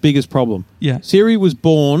Apple's biggest problem. Yeah. Siri was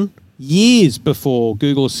born years before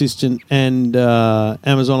Google Assistant and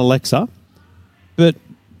Amazon Alexa, but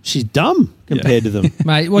she's dumb compared to them.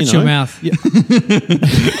 Mate, watch your mouth. Yeah.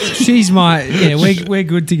 She's we're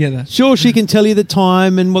good together. Sure, she can tell you the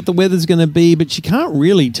time and what the weather's going to be, but she can't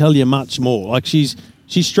really tell you much more. Like she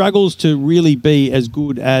struggles to really be as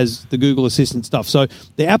good as the Google Assistant stuff. So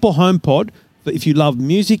the Apple HomePod, if you love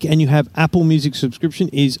music and you have Apple Music subscription,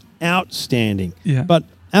 is outstanding. Yeah. But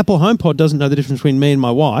Apple HomePod doesn't know the difference between me and my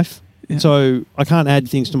wife. Yeah. So I can't add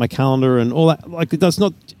things to my calendar and all that. Like that's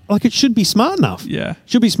not like it should be smart enough. Yeah,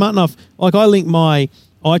 should be smart enough. Like I link my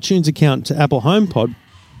iTunes account to Apple HomePod.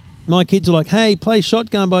 My kids are like, "Hey, play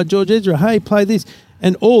Shotgun by George Ezra. Hey, play this,"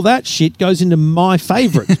 and all that shit goes into my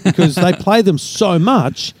favourites because they play them so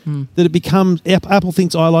much that it becomes Apple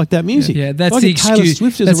thinks I like that music. Yeah, that's the excuse.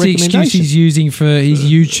 That's the excuse he's using for his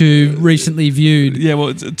YouTube recently viewed. Yeah,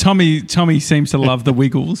 well, Tommy seems to love the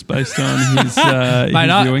Wiggles based on his,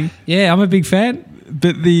 his viewing. Yeah, I'm a big fan.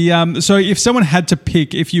 But so if someone had to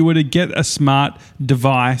pick, if you were to get a smart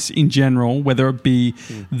device in general, whether it be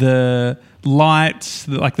the lights,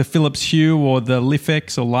 like the Philips Hue or the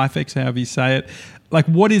Lifex or Lifex, however you say it, like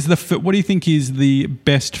what do you think is the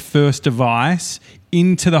best first device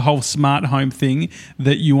into the whole smart home thing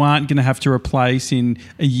that you aren't going to have to replace in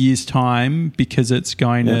a year's time because it's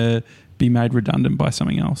going to be made redundant by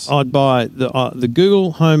something else? I'd buy the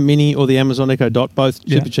Google Home Mini or the Amazon Echo Dot, both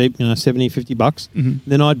super cheap, $70, $50. Mm-hmm.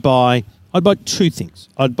 Then I'd buy 2 things.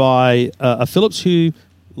 I'd buy a Philips Hue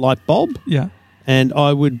light bulb. Yeah. And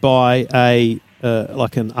I would buy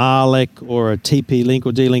like an R-Link or a TP-Link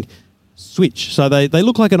or D-Link switch. So they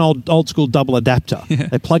look like an old school double adapter. Yeah.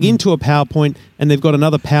 They plug into a power point and they've got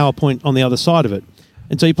another power point on the other side of it.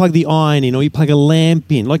 And so you plug the iron in or you plug a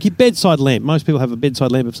lamp in, like your bedside lamp. Most people have a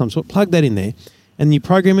bedside lamp of some sort. Plug that in there. And you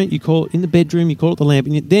program it, you call it in the bedroom, you call it the lamp.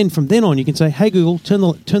 And then from then on, you can say, hey, Google, turn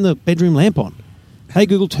the bedroom lamp on. Hey,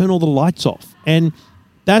 Google, turn all the lights off. And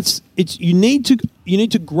you need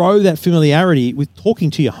to grow that familiarity with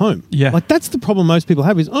talking to your home. Yeah. Like that's the problem most people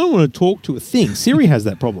have is I don't want to talk to a thing. Siri has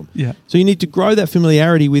that problem. Yeah. So you need to grow that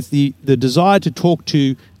familiarity with the desire to talk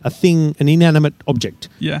to a thing, an inanimate object.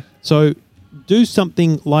 Yeah. So do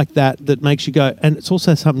something like that makes you go, and it's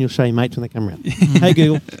also something you'll show your mates when they come around. Hey,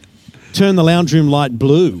 Google, turn the lounge room light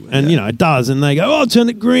blue. And, it does. And they go, turn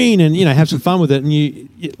it green and, have some fun with it. And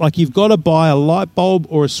you've got to buy a light bulb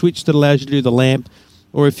or a switch that allows you to do the lamp.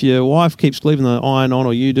 Or if your wife keeps leaving the iron on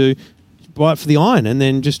or you do, buy it for the iron. And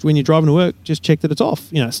then just when you're driving to work, just check that it's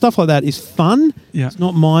off. Stuff like that is fun. Yeah. It's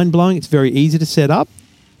not mind-blowing. It's very easy to set up.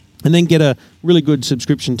 And then get a really good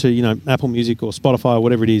subscription to, Apple Music or Spotify or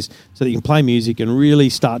whatever it is so that you can play music and really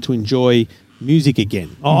start to enjoy music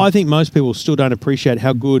again. I think most people still don't appreciate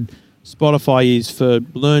how good Spotify is for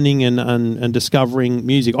learning and discovering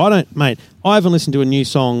music. I haven't listened to a new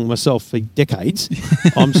song myself for decades.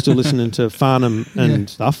 I'm still listening to Farnham and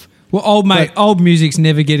stuff. Well, old music's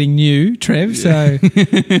never getting new, Trev, so...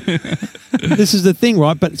 This is the thing,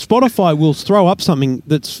 right? But Spotify will throw up something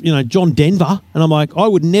that's, John Denver, and I'm like, I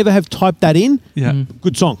would never have typed that in. Yeah.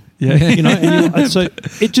 Good song. Yeah. So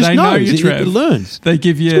it just knows. It learns. They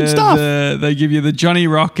give you they give you the Johnny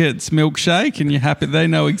Rockets milkshake, and you're happy. They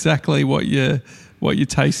know exactly what your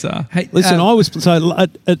tastes are. Hey, listen,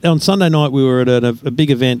 on Sunday night we were at a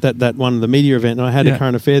big event, that one, the media event, and I had a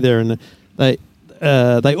current affair there, and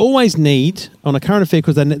they always need, on a current affair,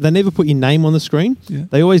 because they never put your name on the screen,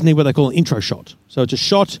 they always need what they call an intro shot. So it's a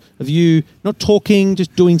shot of you not talking,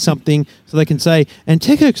 just doing something, so they can say, and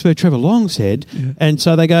tech expert Trevor Long said, and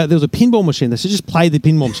so they go, there was a pinball machine. They said, just play the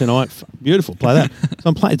pinball machine. I went, beautiful, play that. So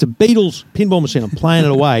I'm playing, it's a Beatles pinball machine. I'm playing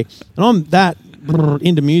it away, and I'm that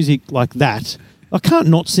into music like that. I can't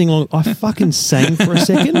not sing along. I fucking sang for a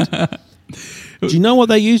second. Do you know what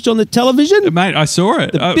they used on the television? Mate, I saw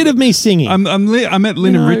it. The bit of me singing. I'm at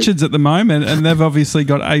Lynn Richards at the moment, and they've obviously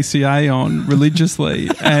got ACA on religiously.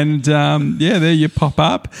 And, there you pop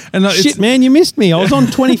up. And shit, man, you missed me. I was on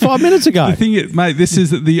 25 minutes ago. The thing, mate, this is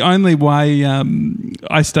the only way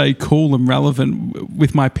I stay cool and relevant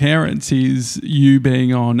with my parents is you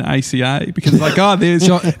being on ACA. Because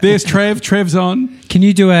there's Trev. Trev's on. Can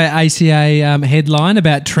you do an ACA headline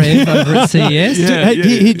about Trev over at CES?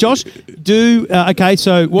 Here, Josh, do... okay,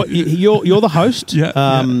 so what you're the host,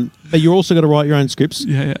 but you're also got to write your own scripts.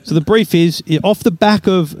 Yeah. So the brief is, off the back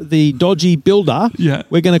of the dodgy builder,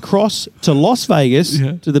 we're going to cross to Las Vegas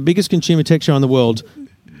to the biggest consumer tech show in the world.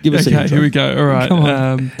 Give us an intro. Here we go. All right. Come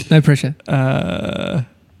on. No pressure.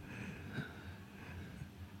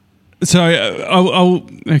 So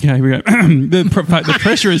okay, here we go. The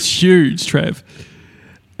pressure is huge, Trev.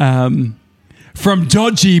 From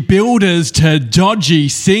dodgy builders to dodgy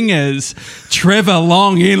singers, Trevor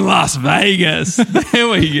Long in Las Vegas. There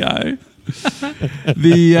we go.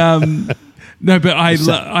 No, but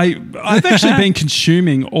I've actually been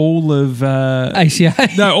consuming all of ACA.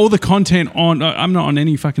 No, all the content on. I'm not on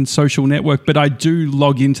any fucking social network, but I do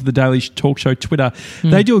log into the Daily Talk Show Twitter.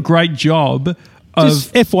 They do a great job.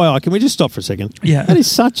 Just FYI, can we just stop for a second? Yeah. That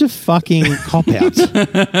is such a fucking cop-out.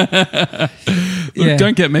 Look,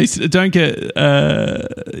 don't get me...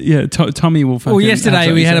 Tommy will fucking... Well,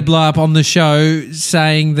 yesterday we had a blow-up on the show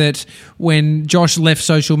saying that when Josh left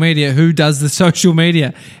social media, who does the social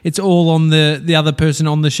media? It's all on the other person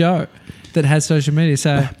on the show that has social media.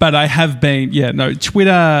 So, but I have been,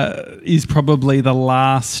 Twitter is probably the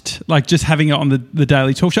last, like just having it on the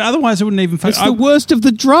Daily Talk Show. Otherwise, I wouldn't even... It's the worst of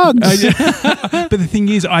the drugs. But the thing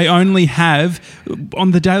is, I only have,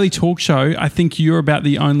 on the Daily Talk Show, I think you're about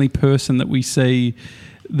the only person that we see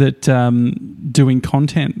that doing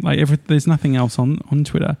content. Like there's nothing else on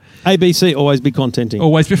Twitter. ABC, always be contenting.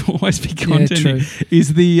 Always be contenting. Yeah, true.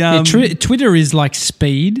 Is the... Twitter is like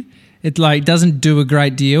speed. It doesn't do a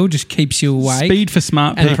great deal, just keeps you awake. Speed for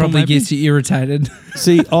smart people. And probably gets you irritated.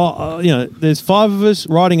 See, there's 5 of us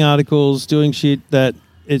writing articles, doing shit that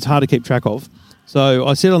it's hard to keep track of. So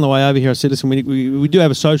I said on the way over here, I said, listen, we do have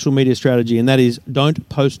a social media strategy, and that is don't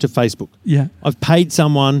post to Facebook. Yeah. I've paid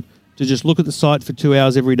someone to just look at the site for 2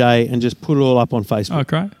 hours every day and just put it all up on Facebook. Oh,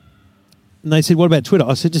 great. And they said, what about Twitter?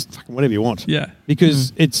 I said, just fucking whatever you want. Yeah.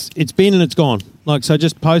 Because it's been and it's gone. So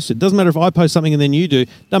just post it. Doesn't matter if I post something and then you do.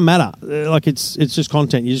 Doesn't matter. It's just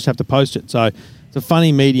content. You just have to post it. So It's a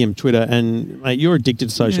funny medium, Twitter, and mate, you're addicted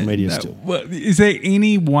to social media still. Well, is there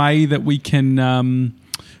any way that we can,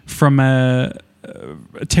 from a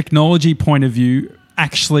technology point of view,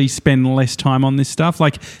 actually spend less time on this stuff?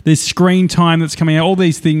 Like there's screen time that's coming out, all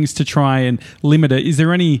these things to try and limit it. Is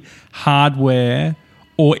there any hardware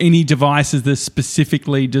or any devices that are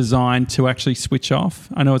specifically designed to actually switch off?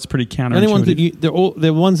 I know it's pretty counterintuitive. The only ones that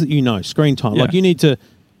they're ones that you know, screen time. Like you need to.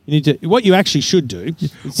 What you actually should do.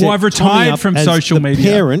 Well, I've retired from social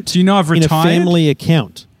media. Parent, do you know I've retired? In a family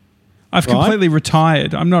account. I've completely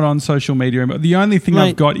retired. I'm not on social media anymore. The only thing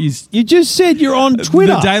I've got is... You just said you're on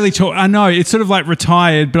Twitter. The Daily Talk. I know. It's sort of like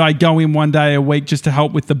retired, but I go in one day a week just to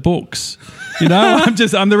help with the books. You know,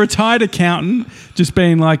 I'm the retired accountant just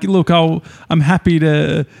being like, look, I'm happy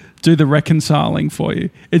to do the reconciling for you.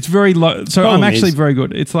 It's very low. So I'm actually very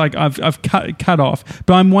good. It's like I've cut off,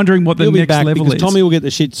 but I'm wondering what the next level is. Tommy will get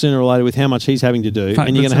the shit sooner or later with how much he's having to do,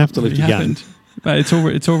 and you're going to have to lift your game. But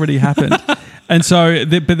it's already happened. And so,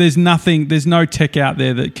 but there's no tech out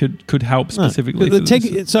there that could help specifically. No, the tech.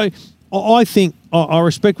 So I think I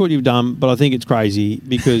respect what you've done, but I think it's crazy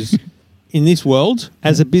because in this world,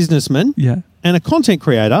 as a businessman and a content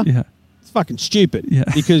creator, it's fucking stupid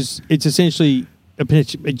because it's essentially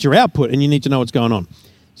it's your output, and you need to know what's going on.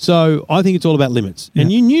 So I think it's all about limits,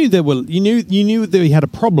 and you knew that we had a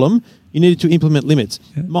problem. You needed to implement limits.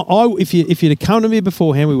 If you'd have come to me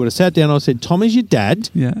beforehand, we would have sat down and I said, Tommy's your dad.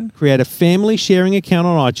 Create a family sharing account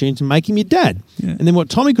on iTunes and make him your dad. And then what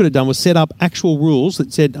Tommy could have done was set up actual rules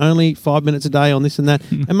that said only 5 minutes a day on this and that.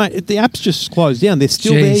 And mate, the apps just closed down. They're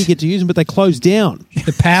still there. You get to use them, but they close down.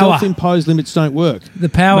 The power. Self-imposed limits don't work. The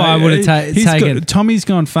power I would have taken. Tommy's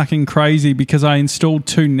gone fucking crazy because I installed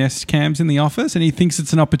 2 Nest cams in the office and he thinks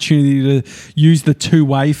it's an opportunity to use the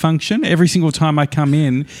two-way function. Every single time I come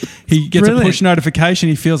in, he gets a push notification.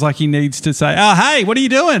 He feels like he needs to say, "Oh, hey, what are you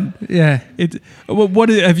doing?" Yeah. What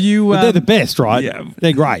have you? But they're the best, right? Yeah,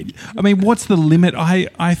 they're great. I mean, what's the limit?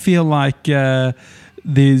 I feel like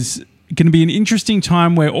there's going to be an interesting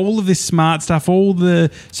time where all of this smart stuff, all the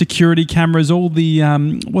security cameras, all the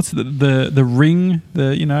what's the ring,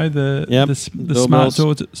 the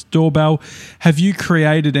smart doorbell. Have you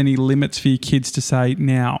created any limits for your kids to say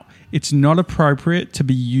now? It's not appropriate to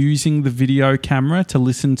be using the video camera to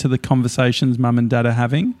listen to the conversations mum and dad are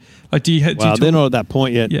having. Like, they're not at that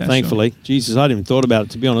point yet, thankfully. Sure. Jesus, I hadn't even thought about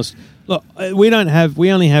it, to be honest. Look, we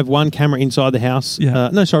only have one camera inside the house. We've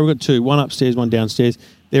got 2, one upstairs, one downstairs.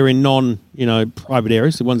 They're in private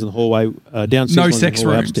areas. The one's in the hallway downstairs. No sex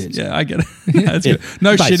rooms. Upstairs. Yeah, I get it. That's good.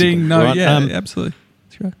 No shitting. No, right? Absolutely.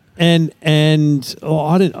 That's right. And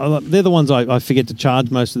they're the ones I forget to charge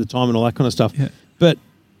most of the time and all that kind of stuff. Yeah. But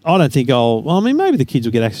I don't think maybe the kids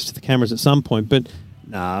will get access to the cameras at some point, but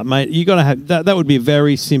nah, mate, you got to have that. That would be a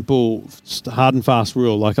very simple, hard and fast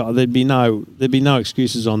rule. Like there'd be no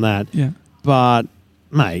excuses on that. Yeah. But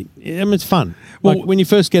mate, it's fun. Well, when you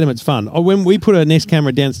first get them, it's fun. When we put a Nest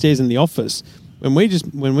camera downstairs in the office, when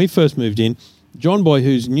we first moved in, John Boy,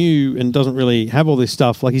 who's new and doesn't really have all this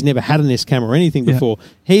stuff, like he's never had a Nest camera or anything before,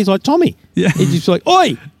 he's like, Tommy. Yeah. He's just like,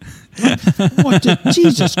 oi!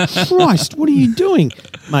 Jesus Christ, what are you doing?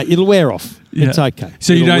 Mate, it'll wear off. Yeah. It's okay.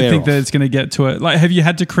 So you don't think that it's going to get to it? Like, have you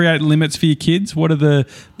had to create limits for your kids? What are the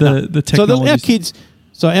technologies?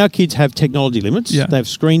 So our kids have technology limits. Yeah. They have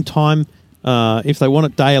screen time. If they want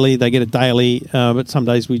it daily, they get it daily. But some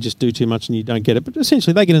days we just do too much and you don't get it. But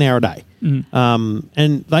essentially, they get an hour a day.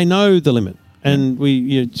 And they know the limit. And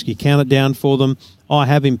you count it down for them. I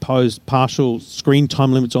have imposed partial screen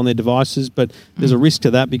time limits on their devices, but there's a risk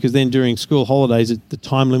to that because then during school holidays, the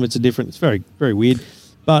time limits are different. It's very, very weird.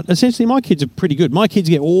 But essentially, my kids are pretty good. My kids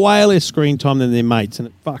get way less screen time than their mates,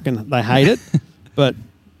 and they hate it. But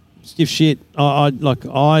stiff shit. I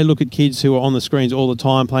look at kids who are on the screens all the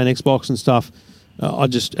time playing Xbox and stuff.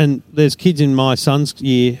 And there's kids in my son's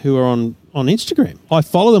year who are on Instagram. I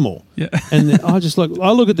follow them all. Yeah. And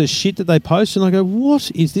I look at the shit that they post and I go,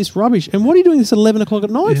 what is this rubbish? And what are you doing this 11 o'clock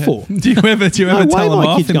at night for? Do you ever tell them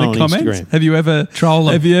off in the comments? Instagram. Have you ever trolled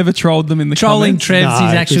them? Have you ever trolled them in the comments? Trolling Trev's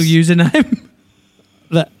his actual username.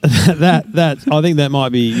 That I think that might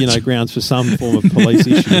be grounds for some form of police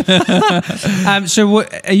issue. So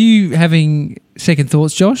what, are you having second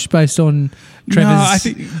thoughts, Josh, based on Trevor's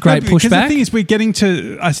great pushback? Because the thing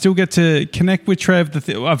is, I still get to connect with Trev.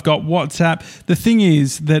 I've got WhatsApp. The thing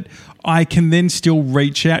is that I can then still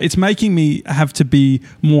reach out. It's making me have to be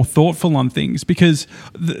more thoughtful on things because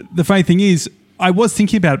the funny thing is, I was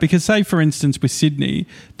thinking about it because, say, for instance, with Sydney,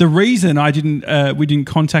 the reason we didn't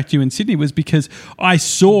contact you in Sydney was because I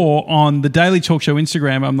saw on the Daily Talk Show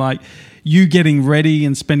Instagram, I'm like, you getting ready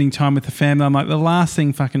and spending time with the family. I'm like, the last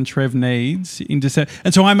thing fucking Trev needs in December.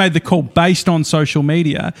 And so I made the call based on social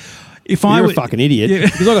media. If You're a fucking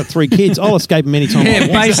idiot because I've got 3 kids. I'll escape them anytime I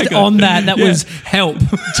want. Based on that was help.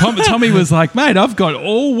 Tommy was like, mate, I've got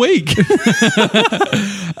all week.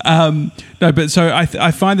 No, but so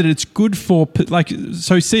I find that it's good for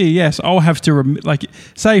so CES. I'll have to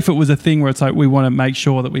say if it was a thing where it's like we want to make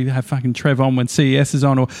sure that we have fucking Trev on when CES is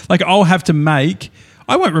on, or like I'll have to make.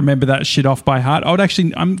 I won't remember that shit off by heart.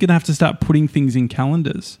 I'm gonna have to start putting things in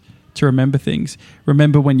calendars to remember things.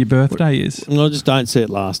 Remember when your birthday is. I just don't see it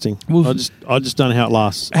lasting. Well, I just don't know how it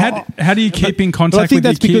lasts. How do you keep in contact with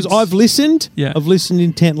your kids? I think that's because I've listened. Yeah. I've listened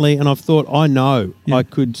intently, and I've thought I know I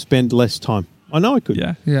could spend less time. I know I could.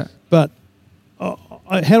 Yeah. But how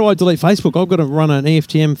do I delete Facebook? I've got to run an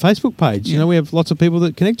EFTM Facebook page. You know, we have lots of people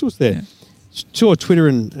that connect to us there. Yeah. Sure, Twitter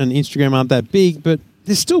and Instagram aren't that big, but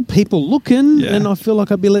there's still people looking, and I feel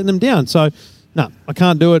like I'd be letting them down. So, no, I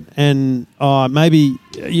can't do it. And maybe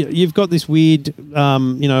you've got this weird,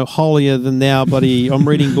 holier than thou, buddy. I'm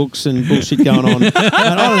reading books and bullshit going on. And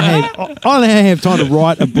I don't have time to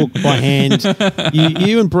write a book by hand.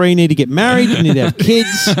 You and Bree need to get married. You need to have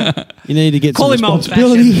kids. You need to get some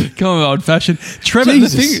responsibility. Call him old-fashioned. Trevor,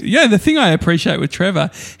 the thing I appreciate with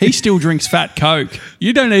Trevor, he still drinks fat Coke.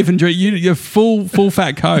 You don't even drink. You're full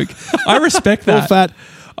fat Coke. I respect that. Full fat.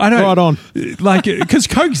 I don't. Right on. Because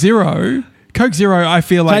Coke Zero, I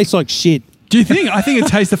feel like tastes like shit. Do you think? I think it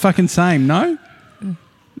tastes the fucking same. No.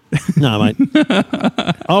 No, mate.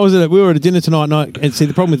 We were at a dinner tonight, and see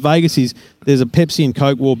the problem with Vegas is there's a Pepsi and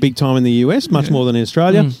Coke war big time in the US, much more than in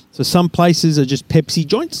Australia. So some places are just Pepsi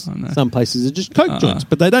joints, some places are just Coke joints,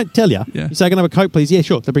 but they don't tell you. You say, "Can I have a Coke, please?" Yeah,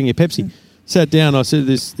 sure. They bring you a Pepsi. Sat down. I said,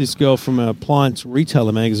 "This girl from a appliance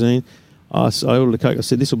retailer magazine." I ordered a Coke. I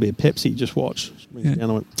said, "This will be a Pepsi. Just watch." She brings it down.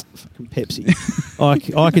 I went, "Fucking Pepsi."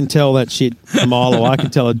 I can tell that shit a mile away. I can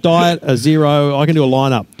tell a diet, a zero. I can do a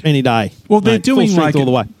lineup any day. Well, they're doing like all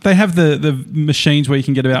the way. They have the machines where you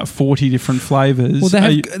can get about 40 different flavors. Well,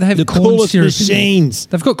 they have the corn syrup machines.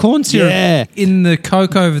 They've got corn syrup in the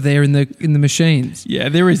Coke over there in the machines. Yeah,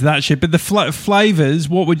 there is that shit. But the flavors,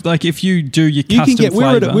 what would if you do your custom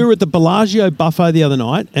flavor? We were at the Bellagio buffet the other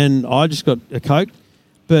night, and I just got a Coke.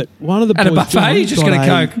 But one of the at a buffet, you just got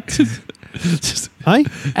a Coke. Hey,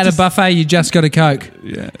 at a buffet, you just got a Coke.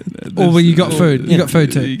 Yeah, or you got food. You got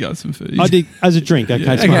food too. You got some food. I did as a drink.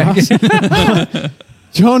 Okay.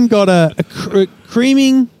 John got a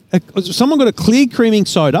creaming. Someone got a clear creaming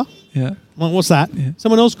soda. Yeah. Well, what's that? Yeah.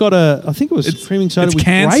 Someone else got I think it was creaming soda with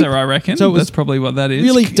cancer, grape. I reckon. So that's probably what that is.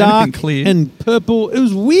 Really dark clear. and purple. It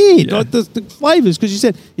was weird. Like the flavors, because you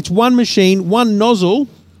said it's one machine, one nozzle,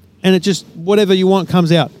 and it just whatever you want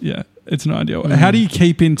comes out. Yeah, it's an ideal. How do you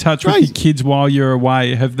keep in touch with your kids while you're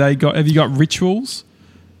away? Have you got rituals?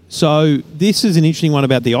 So this is an interesting one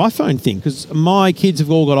about the iPhone thing, because my kids have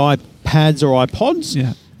all got iPads or iPods.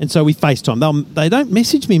 Yeah. And so we FaceTime. They don't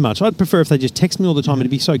message me much. I'd prefer if they just text me all the time. It'd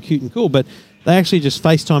be so cute and cool. But they actually just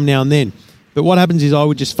FaceTime now and then. But what happens is I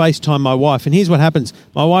would just FaceTime my wife. And here's what happens.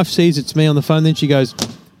 My wife sees it's me on the phone. Then she goes,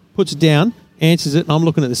 puts it down, answers it, and I'm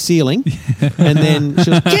looking at the ceiling. And then she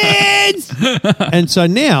goes, kids! And so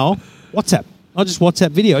now, WhatsApp. I'll just WhatsApp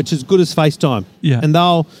video. It's as good as FaceTime. Yeah. And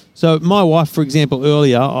so my wife, for example,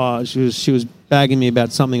 earlier, she was bagging me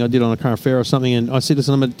about something I did on a current affair or something, and I said,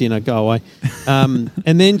 listen, I'm at dinner, go away. And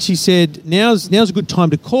then she said, now's a good time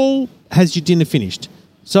to call. Has your dinner finished?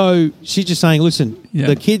 So she's just saying, listen,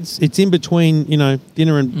 the kids, it's in between,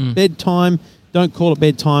 dinner and bedtime. Don't call it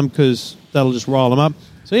bedtime because that'll just rile them up.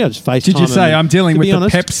 So yeah, just FaceTime. Did you say I'm dealing with the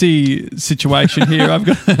Pepsi situation here? I've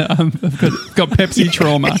got Pepsi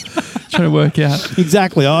trauma. Trying to work out.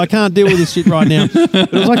 Exactly. I can't deal with this shit right now. But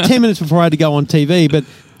it was like 10 minutes before I had to go on TV, but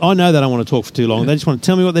I know they don't want to talk for too long. They just want to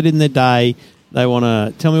tell me what they did in their day. They want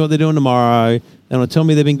to tell me what they're doing tomorrow. They want to tell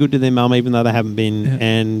me they've been good to their mum even though they haven't been. Yeah.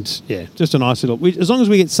 And just a nice little... as long as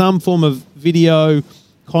we get some form of video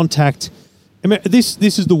contact... I mean, this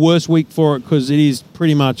is the worst week for it because it is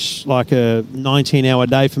pretty much like a 19-hour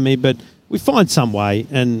day for me, but we find some way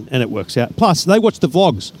and it works out. Plus, they watch the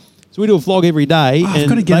vlogs. So we do a vlog every day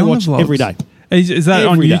and they watch every day. Is that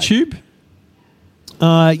on YouTube?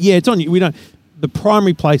 Yeah, it's on... We don't... The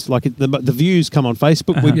primary place, like the views come on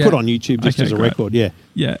Facebook, we put on YouTube just as a record,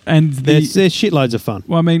 Yeah, and there's shitloads of fun.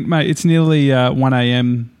 Well, I mean, mate, it's nearly 1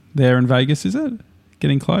 a.m. there in Vegas, is it?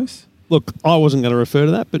 Getting close? Look, I wasn't going to refer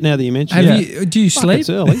to that, but now that you mention it... Do you sleep? It's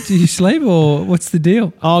early. Do you sleep or what's the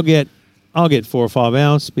deal? I'll get 4 or 5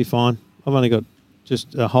 hours, be fine. I've only got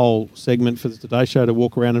just a whole segment for the Today Show to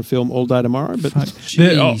walk around and film all day tomorrow. But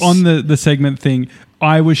on the segment thing,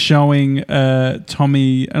 I was showing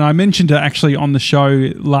Tommy, and I mentioned it actually on the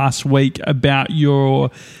show last week about your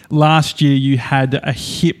last year you had a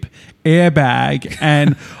hip airbag,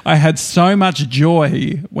 and I had so much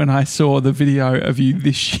joy when I saw the video of you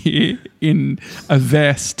this year in a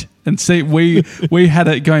vest. And see, we had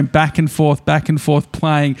it going back and forth,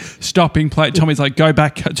 playing, stopping, play. Tommy's like, go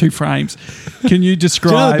back 2 frames. Can you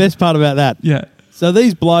describe? Do you know the best part about that? Yeah. So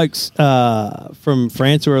these blokes from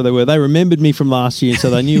France or wherever they were, they remembered me from last year,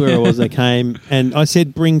 so they knew where I was. They came, and I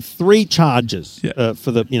said, bring 3 chargers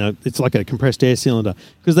for the, it's like a compressed air cylinder.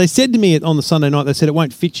 Because they said to me on the Sunday night, they said, it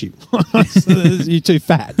won't fit you. You're too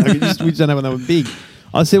fat. We just don't know when they were big.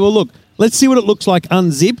 I said, well, look, let's see what it looks like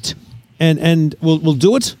unzipped. And we'll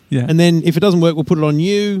do it, and then if it doesn't work, we'll put it on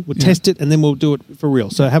you, we'll test it, and then we'll do it for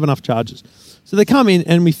real. So have enough charges. So they come in,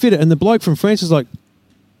 and we fit it, and the bloke from France is like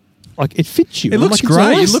it fits you. It looks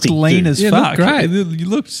great. You look lean as fuck. Great.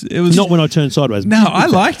 It was not when I turned sideways. No, I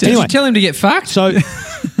liked it. Anyway, did you tell him to get fucked? So,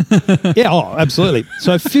 absolutely.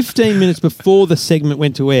 So 15 minutes before the segment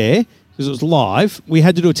went to air, because it was live, we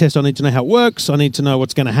had to do a test. I need to know how it works. I need to know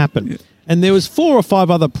what's going to happen. Yeah. And there was 4 or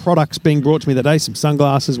 5 other products being brought to me that day, some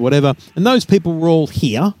sunglasses, whatever. And those people were all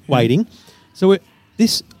here waiting. So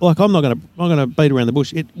I'm not going to beat around the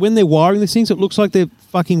bush. When they're wiring these things, it looks like they're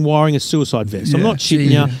fucking wiring a suicide vest. I'm not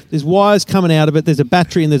shitting you. There's wires coming out of it. There's a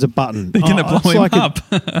battery and there's a button. They're going to blow him up.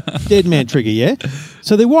 A dead man trigger, yeah?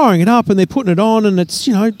 So they're wiring it up and they're putting it on, and it's,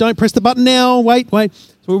 don't press the button now. Wait. So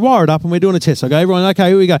we wire it up and we're doing a test. I go, everyone, okay,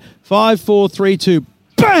 here we go. 5, 4, 3, 2,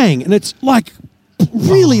 bang! And it's like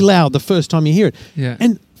really loud the first time you hear it. Yeah.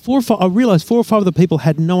 And I realised 4 or 5 of the people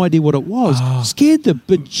had no idea what it was. Scared the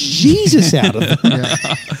bejesus out of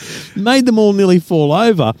them. Made them all nearly fall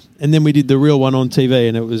over. And then we did the real one on TV,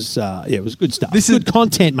 and it was good stuff. This is good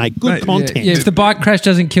content, mate. Good content. Yeah, if the bike crash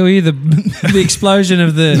doesn't kill you, the explosion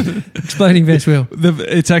of the exploding vest will.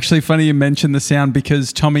 It's actually funny you mentioned the sound,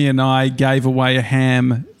 because Tommy and I gave away a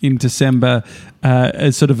ham in December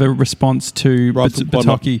as sort of a response to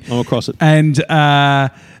Bataki. I'm across it. And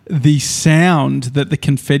the sound that the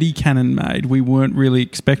confetti cannon made, we weren't really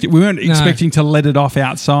expecting. We weren't expecting to let it off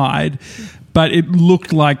outside, but it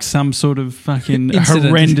looked like some sort of fucking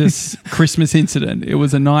horrendous Christmas incident. It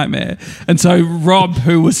was a nightmare. And so Rob,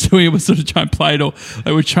 who was doing it, was sort of trying to play it all.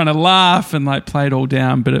 They were trying to laugh and play it all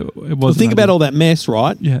down, but it wasn't. Well, think about all that mess,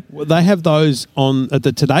 right? Yeah. Well, they have those at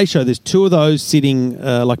the Today Show. There's 2 of those sitting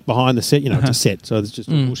behind the set. It's a set, so there's just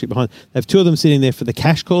bullshit behind. They have 2 of them sitting there for the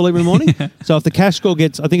cash call every morning. So if the cash call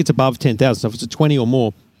gets, I think it's above 10,000. So if it's a 20 or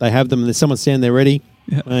more, they have them, and there's someone standing there ready.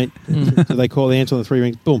 Yeah. Right? So they call the answer on the 3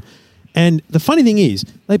 rings. Boom. And the funny thing is,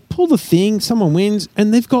 they pull the thing, someone wins,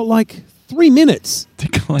 and they've got 3 minutes to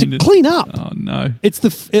clean up. Oh, no.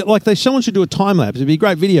 Someone should do a time lapse. It'd be a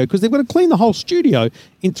great video, because they've got to clean the whole studio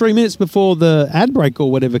in 3 minutes before the ad break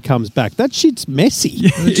or whatever comes back. That shit's messy.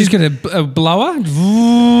 Just get a blower?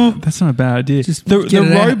 That's not a bad idea.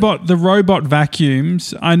 The robot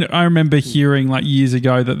vacuums, I remember hearing years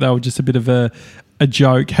ago that they were just a bit of a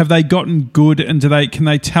joke. Have they gotten good, and can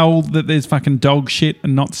they tell that there's fucking dog shit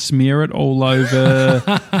and not smear it all over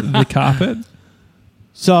the carpet?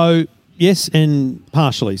 So yes, and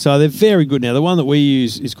partially. So they're very good now. The one that we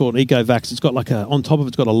use is called EcoVax. It's got on top of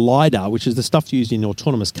it's got a LiDAR, which is the stuff used in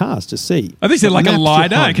autonomous cars to see. I think they're like a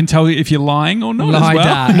LiDAR. It can tell you if you're lying or not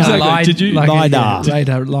LiDAR. as well. Did you? LiDAR.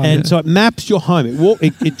 LiDAR. And so it maps your home.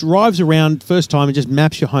 It drives around first time and just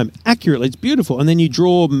maps your home accurately. It's beautiful. And then you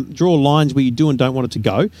draw lines where you do and don't want it to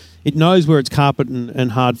go. It knows where it's carpet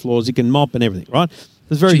and hard floors. It can mop and everything, right?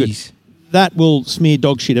 It's very good. That will smear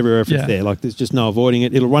dog shit everywhere if it's there. There's just no avoiding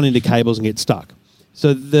it. It'll run into cables and get stuck.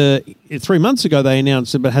 So 3 months ago they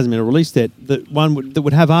announced, but it hasn't been released yet, that one that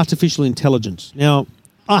would have artificial intelligence. Now,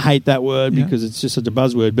 I hate that word because it's just such a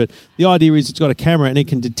buzzword, but the idea is it's got a camera and it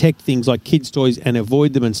can detect things like kids' toys and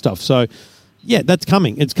avoid them and stuff. So, yeah, that's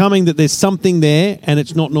coming. It's coming that there's something there and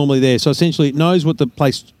it's not normally there. So essentially it knows what the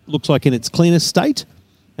place looks like in its cleanest state,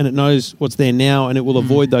 and it knows what's there now, and it will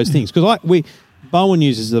avoid those things. Because Bowen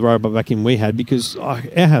uses the robot vacuum we had because our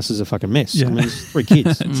house is a fucking mess. Yeah. I mean, there's 3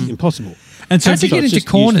 kids. It's impossible. And so how does it get into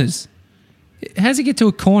corners? How does it get to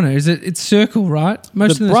a corner? It's circle, right?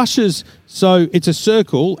 The brushes, so it's a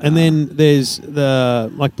circle, and then there's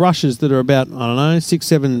the brushes that are about,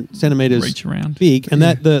 6-7 centimetres reach around big, and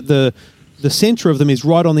that the centre of them is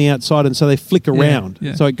right on the outside, and so they flick around.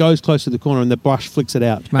 Yeah. So it goes close to the corner, and the brush flicks it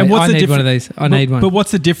out. Mate, I need one of these. I need one. But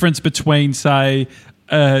what's the difference between, say,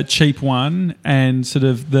 a cheap one and sort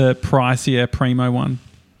of the pricier primo one?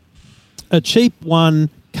 A cheap one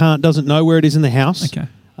doesn't know where it is in the house. Okay.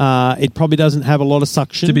 It probably doesn't have a lot of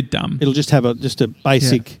suction. It's a bit dumb. It'll just have a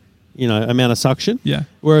basic, amount of suction. Yeah.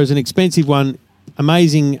 Whereas an expensive one,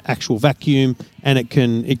 amazing actual vacuum, and it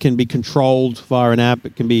can be controlled via an app.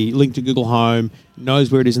 It can be linked to Google Home,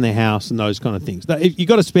 knows where it is in their house, and those kind of things. You've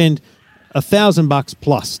got to spend $1,000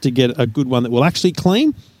 plus to get a good one that will actually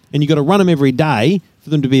clean, and you've got to run them every day for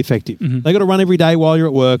them to be effective. Mm-hmm. They've got to run every day while you're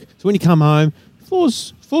at work. So when you come home,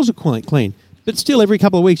 floors are clean. But still, every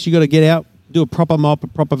couple of weeks, you've got to get out, do a proper mop, a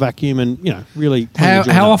proper vacuum, and, really...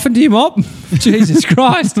 How often do you mop? Jesus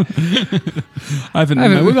Christ. We've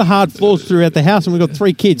got hard floors throughout the house, and we've got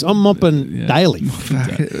 3 kids. I'm mopping daily.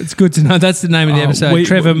 It's good to know. That's the name of the episode.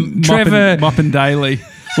 Trevor. Mopping daily.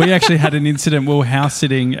 We actually had an incident. We were house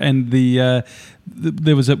sitting, and we're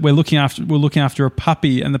looking after a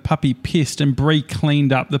puppy, and the puppy pissed, and Bree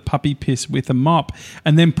cleaned up the puppy piss with a mop,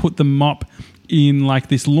 and then put the mop in like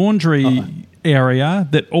this laundry area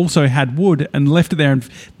that also had wood, and left it there, and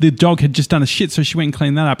the dog had just done a shit, so she went and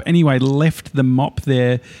cleaned that up. Anyway, left the mop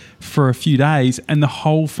there for a few days, and the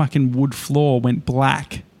whole fucking wood floor went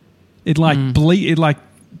black. It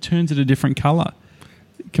turns it a different colour.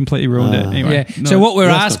 Completely ruined it. Anyway, so what we're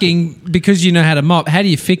asking, because you know how to mop, how do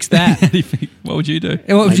you fix that? What would you do?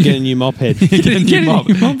 Get a new mop head. Get a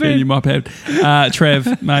new mop head.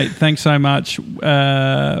 Trev, mate, thanks so much.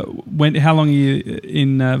 How long are you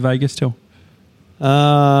in Vegas till?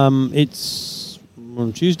 It's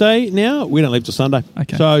on Tuesday now. We don't leave till Sunday.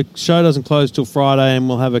 Okay. So show doesn't close till Friday, and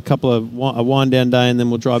we'll have a wind down day, and then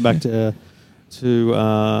we'll drive back to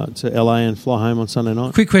LA and fly home on Sunday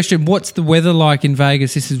night. Quick question: what's the weather like in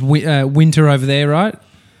Vegas? This is winter over there, right?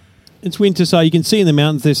 It's winter, so you can see in the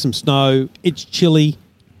mountains there's some snow. It's chilly.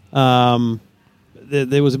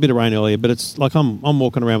 There was a bit of rain earlier, but it's like I'm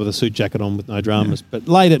walking around with a suit jacket on with no dramas. Yeah. But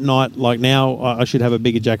late at night, like now, I should have a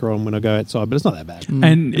bigger jacket on when I go outside, but it's not that bad.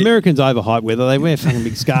 And Americans overhype weather. They wear fucking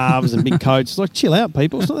big scarves and big coats. It's like, chill out,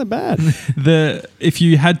 people. It's not that bad. If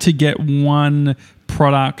you had to get one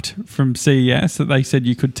product from CES that they said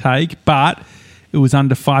you could take, but it was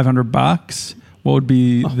under $500, what would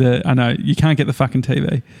be I know you can't get the fucking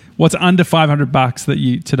TV. What's under $500 that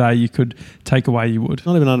you could take away? You would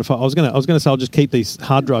not even under $500. I was gonna say I'll just keep these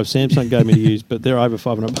hard drives Samsung gave me to use, but they're over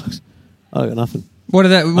 $500. I got nothing. What's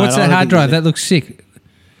that hard drive? That looks sick.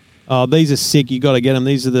 Oh, these are sick. You got to get them.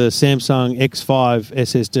 These are the Samsung X5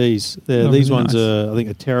 SSDs. These ones are, I think,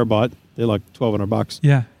 a terabyte. They're like $1,200.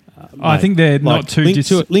 Yeah. I think they're not too...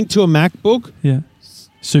 Link to a MacBook. Yeah.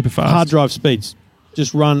 Super fast. Hard drive speeds.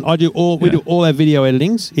 Just run. We do all our video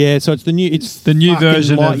editings. Yeah, so it's the new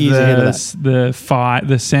version of the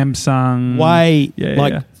Samsung... Way,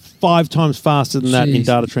 5 times faster than that in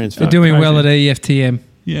data transfer. They're doing well at EFTM.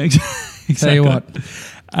 Yeah, exactly. Tell you what.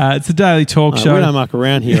 It's a daily talk show. We don't muck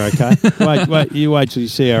around here, okay? wait till you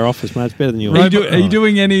see our office, mate. It's better than yours. Are you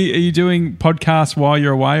doing podcasts while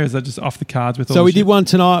you're away, or is that just off the cards with all So we did one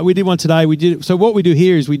tonight. We did one today. So what we do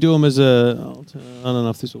here is we do them as I don't know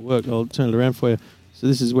if this will work. I'll turn it around for you. So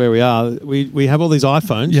this is where we are. We have all these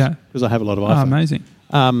iPhones. Yeah. Because I have a lot of iPhones. Oh, amazing.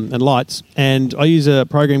 And lights. And I use a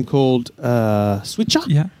program called Switcher.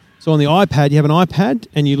 Yeah. So on the iPad, you have an iPad,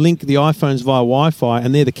 and you link the iPhones via Wi-Fi,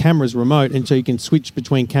 and they're the camera's remote, and so you can switch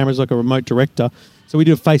between cameras like a remote director. So we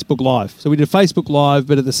do a Facebook Live. So we did a Facebook Live,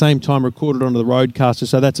 but at the same time recorded onto the Roadcaster.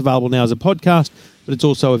 So that's available now as a podcast, but it's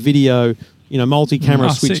also a video,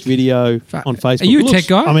 multi-camera switched video on Facebook. Are you a tech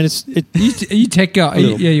guy? I mean, are you tech guy?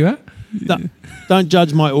 Yeah, you are. Don't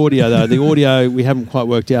judge my audio though. The audio we haven't quite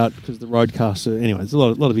worked out because the Roadcaster. Anyway, there's a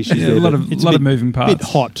lot of issues there. A lot of moving parts. A bit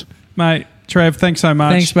hot, mate. Trev, thanks so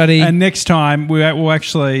much. Thanks, buddy. And next time we'll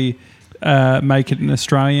actually make it an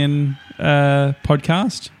Australian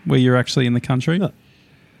podcast where you're actually in the country. Oh,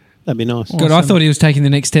 that'd be nice. God, I thought he was taking the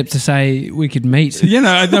next step to say we could meet.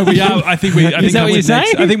 No, we are. I think is that what you're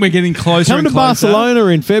saying? I think we're getting closer. Come to Barcelona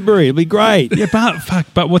in February. It'll be great. Yeah,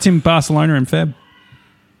 but what's in Barcelona in Feb?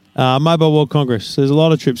 Mobile World Congress. There's a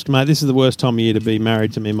lot of trips, mate. This is the worst time of year to be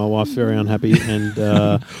married to me and my wife. Very unhappy, and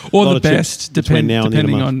or the best, depending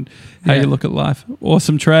on how you look at life.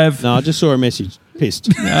 Awesome, Trev. No, I just saw a message. Pissed.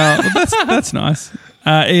 That's nice.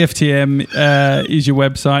 EFTM is your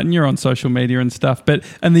website, and you're on social media and stuff. But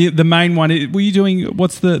the main one, were you doing?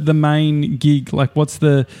 What's the main gig? Like, what's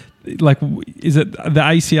the is it the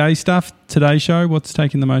ACA stuff? Today Show? What's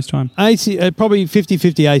taking the most time? Probably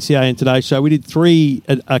 50-50 ACA and Today Show. We did 3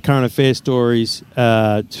 current affair stories,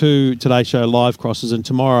 2 Today Show live crosses, and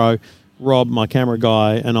tomorrow Rob, my camera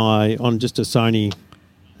guy, and I on just a Sony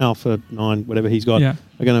Alpha 9, whatever he's got, are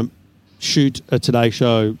going to shoot a Today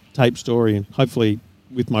Show tape story, and hopefully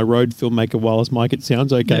with my Rode filmmaker wireless mic, it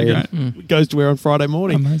sounds okay. Yeah, it goes to air on Friday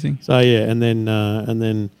morning. Amazing. So yeah, and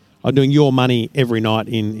then I'm doing Your Money every night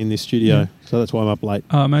in this studio, so that's why I'm up late.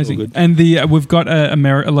 Oh, amazing! And we've got a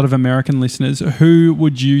lot of American listeners. Who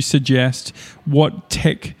would you suggest? What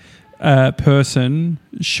tech person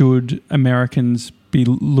should Americans be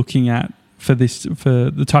looking at for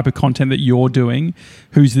the type of content that you're doing?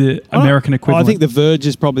 Who's the American equivalent? I think The Verge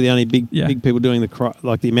is probably the only big people doing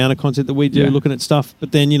the amount of content that we do, looking at stuff.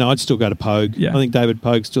 But then, I'd still go to Pogue. Yeah. I think David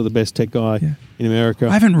Pogue's still the best tech guy in America.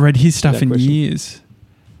 I haven't read his stuff in years.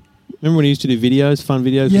 Remember when he used to do videos, fun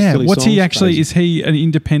videos? Yeah, with what's songs? he actually? Is he an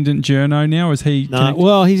independent journo now? Is he? No,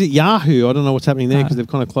 well, he's at Yahoo. I don't know what's happening there because they're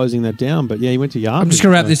kind of closing that down. But yeah, he went to Yahoo. I'm just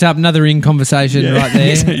going to wrap this up. Another in conversation right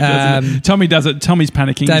there. Tommy does it. Tommy's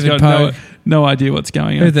panicking. David He's got no idea what's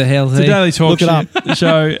going on. Who the hell is he? It's a Daily Talk Look it up.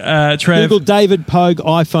 show. Trev. Google David Pogue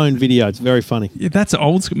iPhone video. It's very funny. Yeah, that's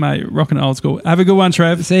old school, mate. Rocking old school. Have a good one,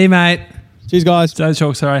 Trev. See you, mate. Cheers, guys. Daily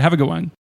Talk. Sorry. Have a good one.